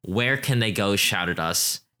 Where can they go shout at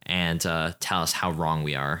us and tell us how wrong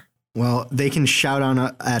we are? Well, they can shout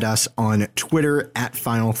at us on Twitter at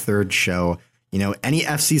Final Third Show. Any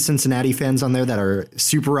FC Cincinnati fans on there that are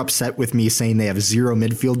super upset with me saying they have zero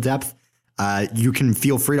midfield depth, you can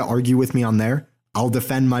feel free to argue with me on there. I'll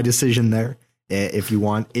defend my decision there if you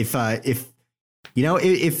want. If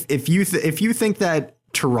you think that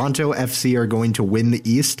Toronto FC are going to win the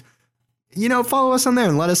East, follow us on there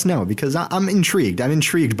and let us know, because I'm intrigued. I'm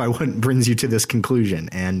intrigued by what brings you to this conclusion.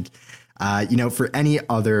 And for any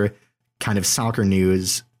other kind of soccer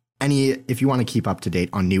news, if you want to keep up to date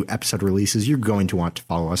on new episode releases, you're going to want to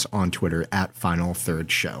follow us on Twitter at Final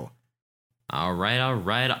Third Show. All right.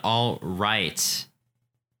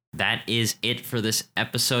 That is it for this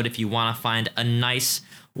episode. If you want to find a nice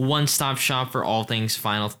one-stop shop for all things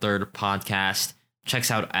Final Third podcast, check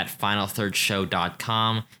us out at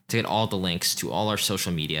finalthirdshow.com to get all the links to all our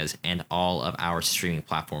social medias and all of our streaming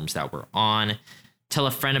platforms that we're on. Tell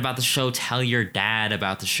a friend about the show. Tell your dad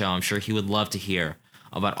about the show. I'm sure he would love to hear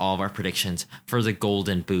about all of our predictions for the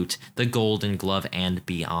Golden Boot, the Golden Glove, and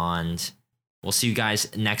beyond. We'll see you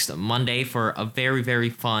guys next Monday for a very, very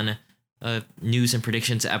fun news and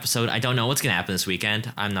predictions episode. I don't know what's going to happen this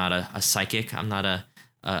weekend. I'm not a psychic. I'm not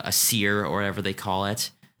a seer or whatever they call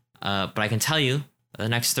it. But I can tell you, the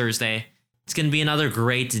next Thursday, it's going to be another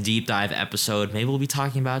great deep dive episode. Maybe we'll be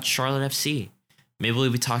talking about Charlotte FC. Maybe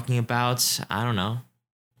we'll be talking about, I don't know,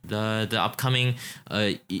 the upcoming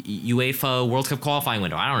UEFA World Cup qualifying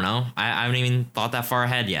window. I don't know. I haven't even thought that far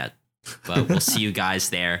ahead yet. But we'll see you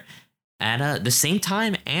guys there at the same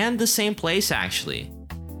time and the same place, actually.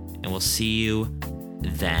 And we'll see you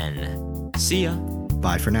then. See ya.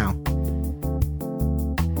 Bye for now.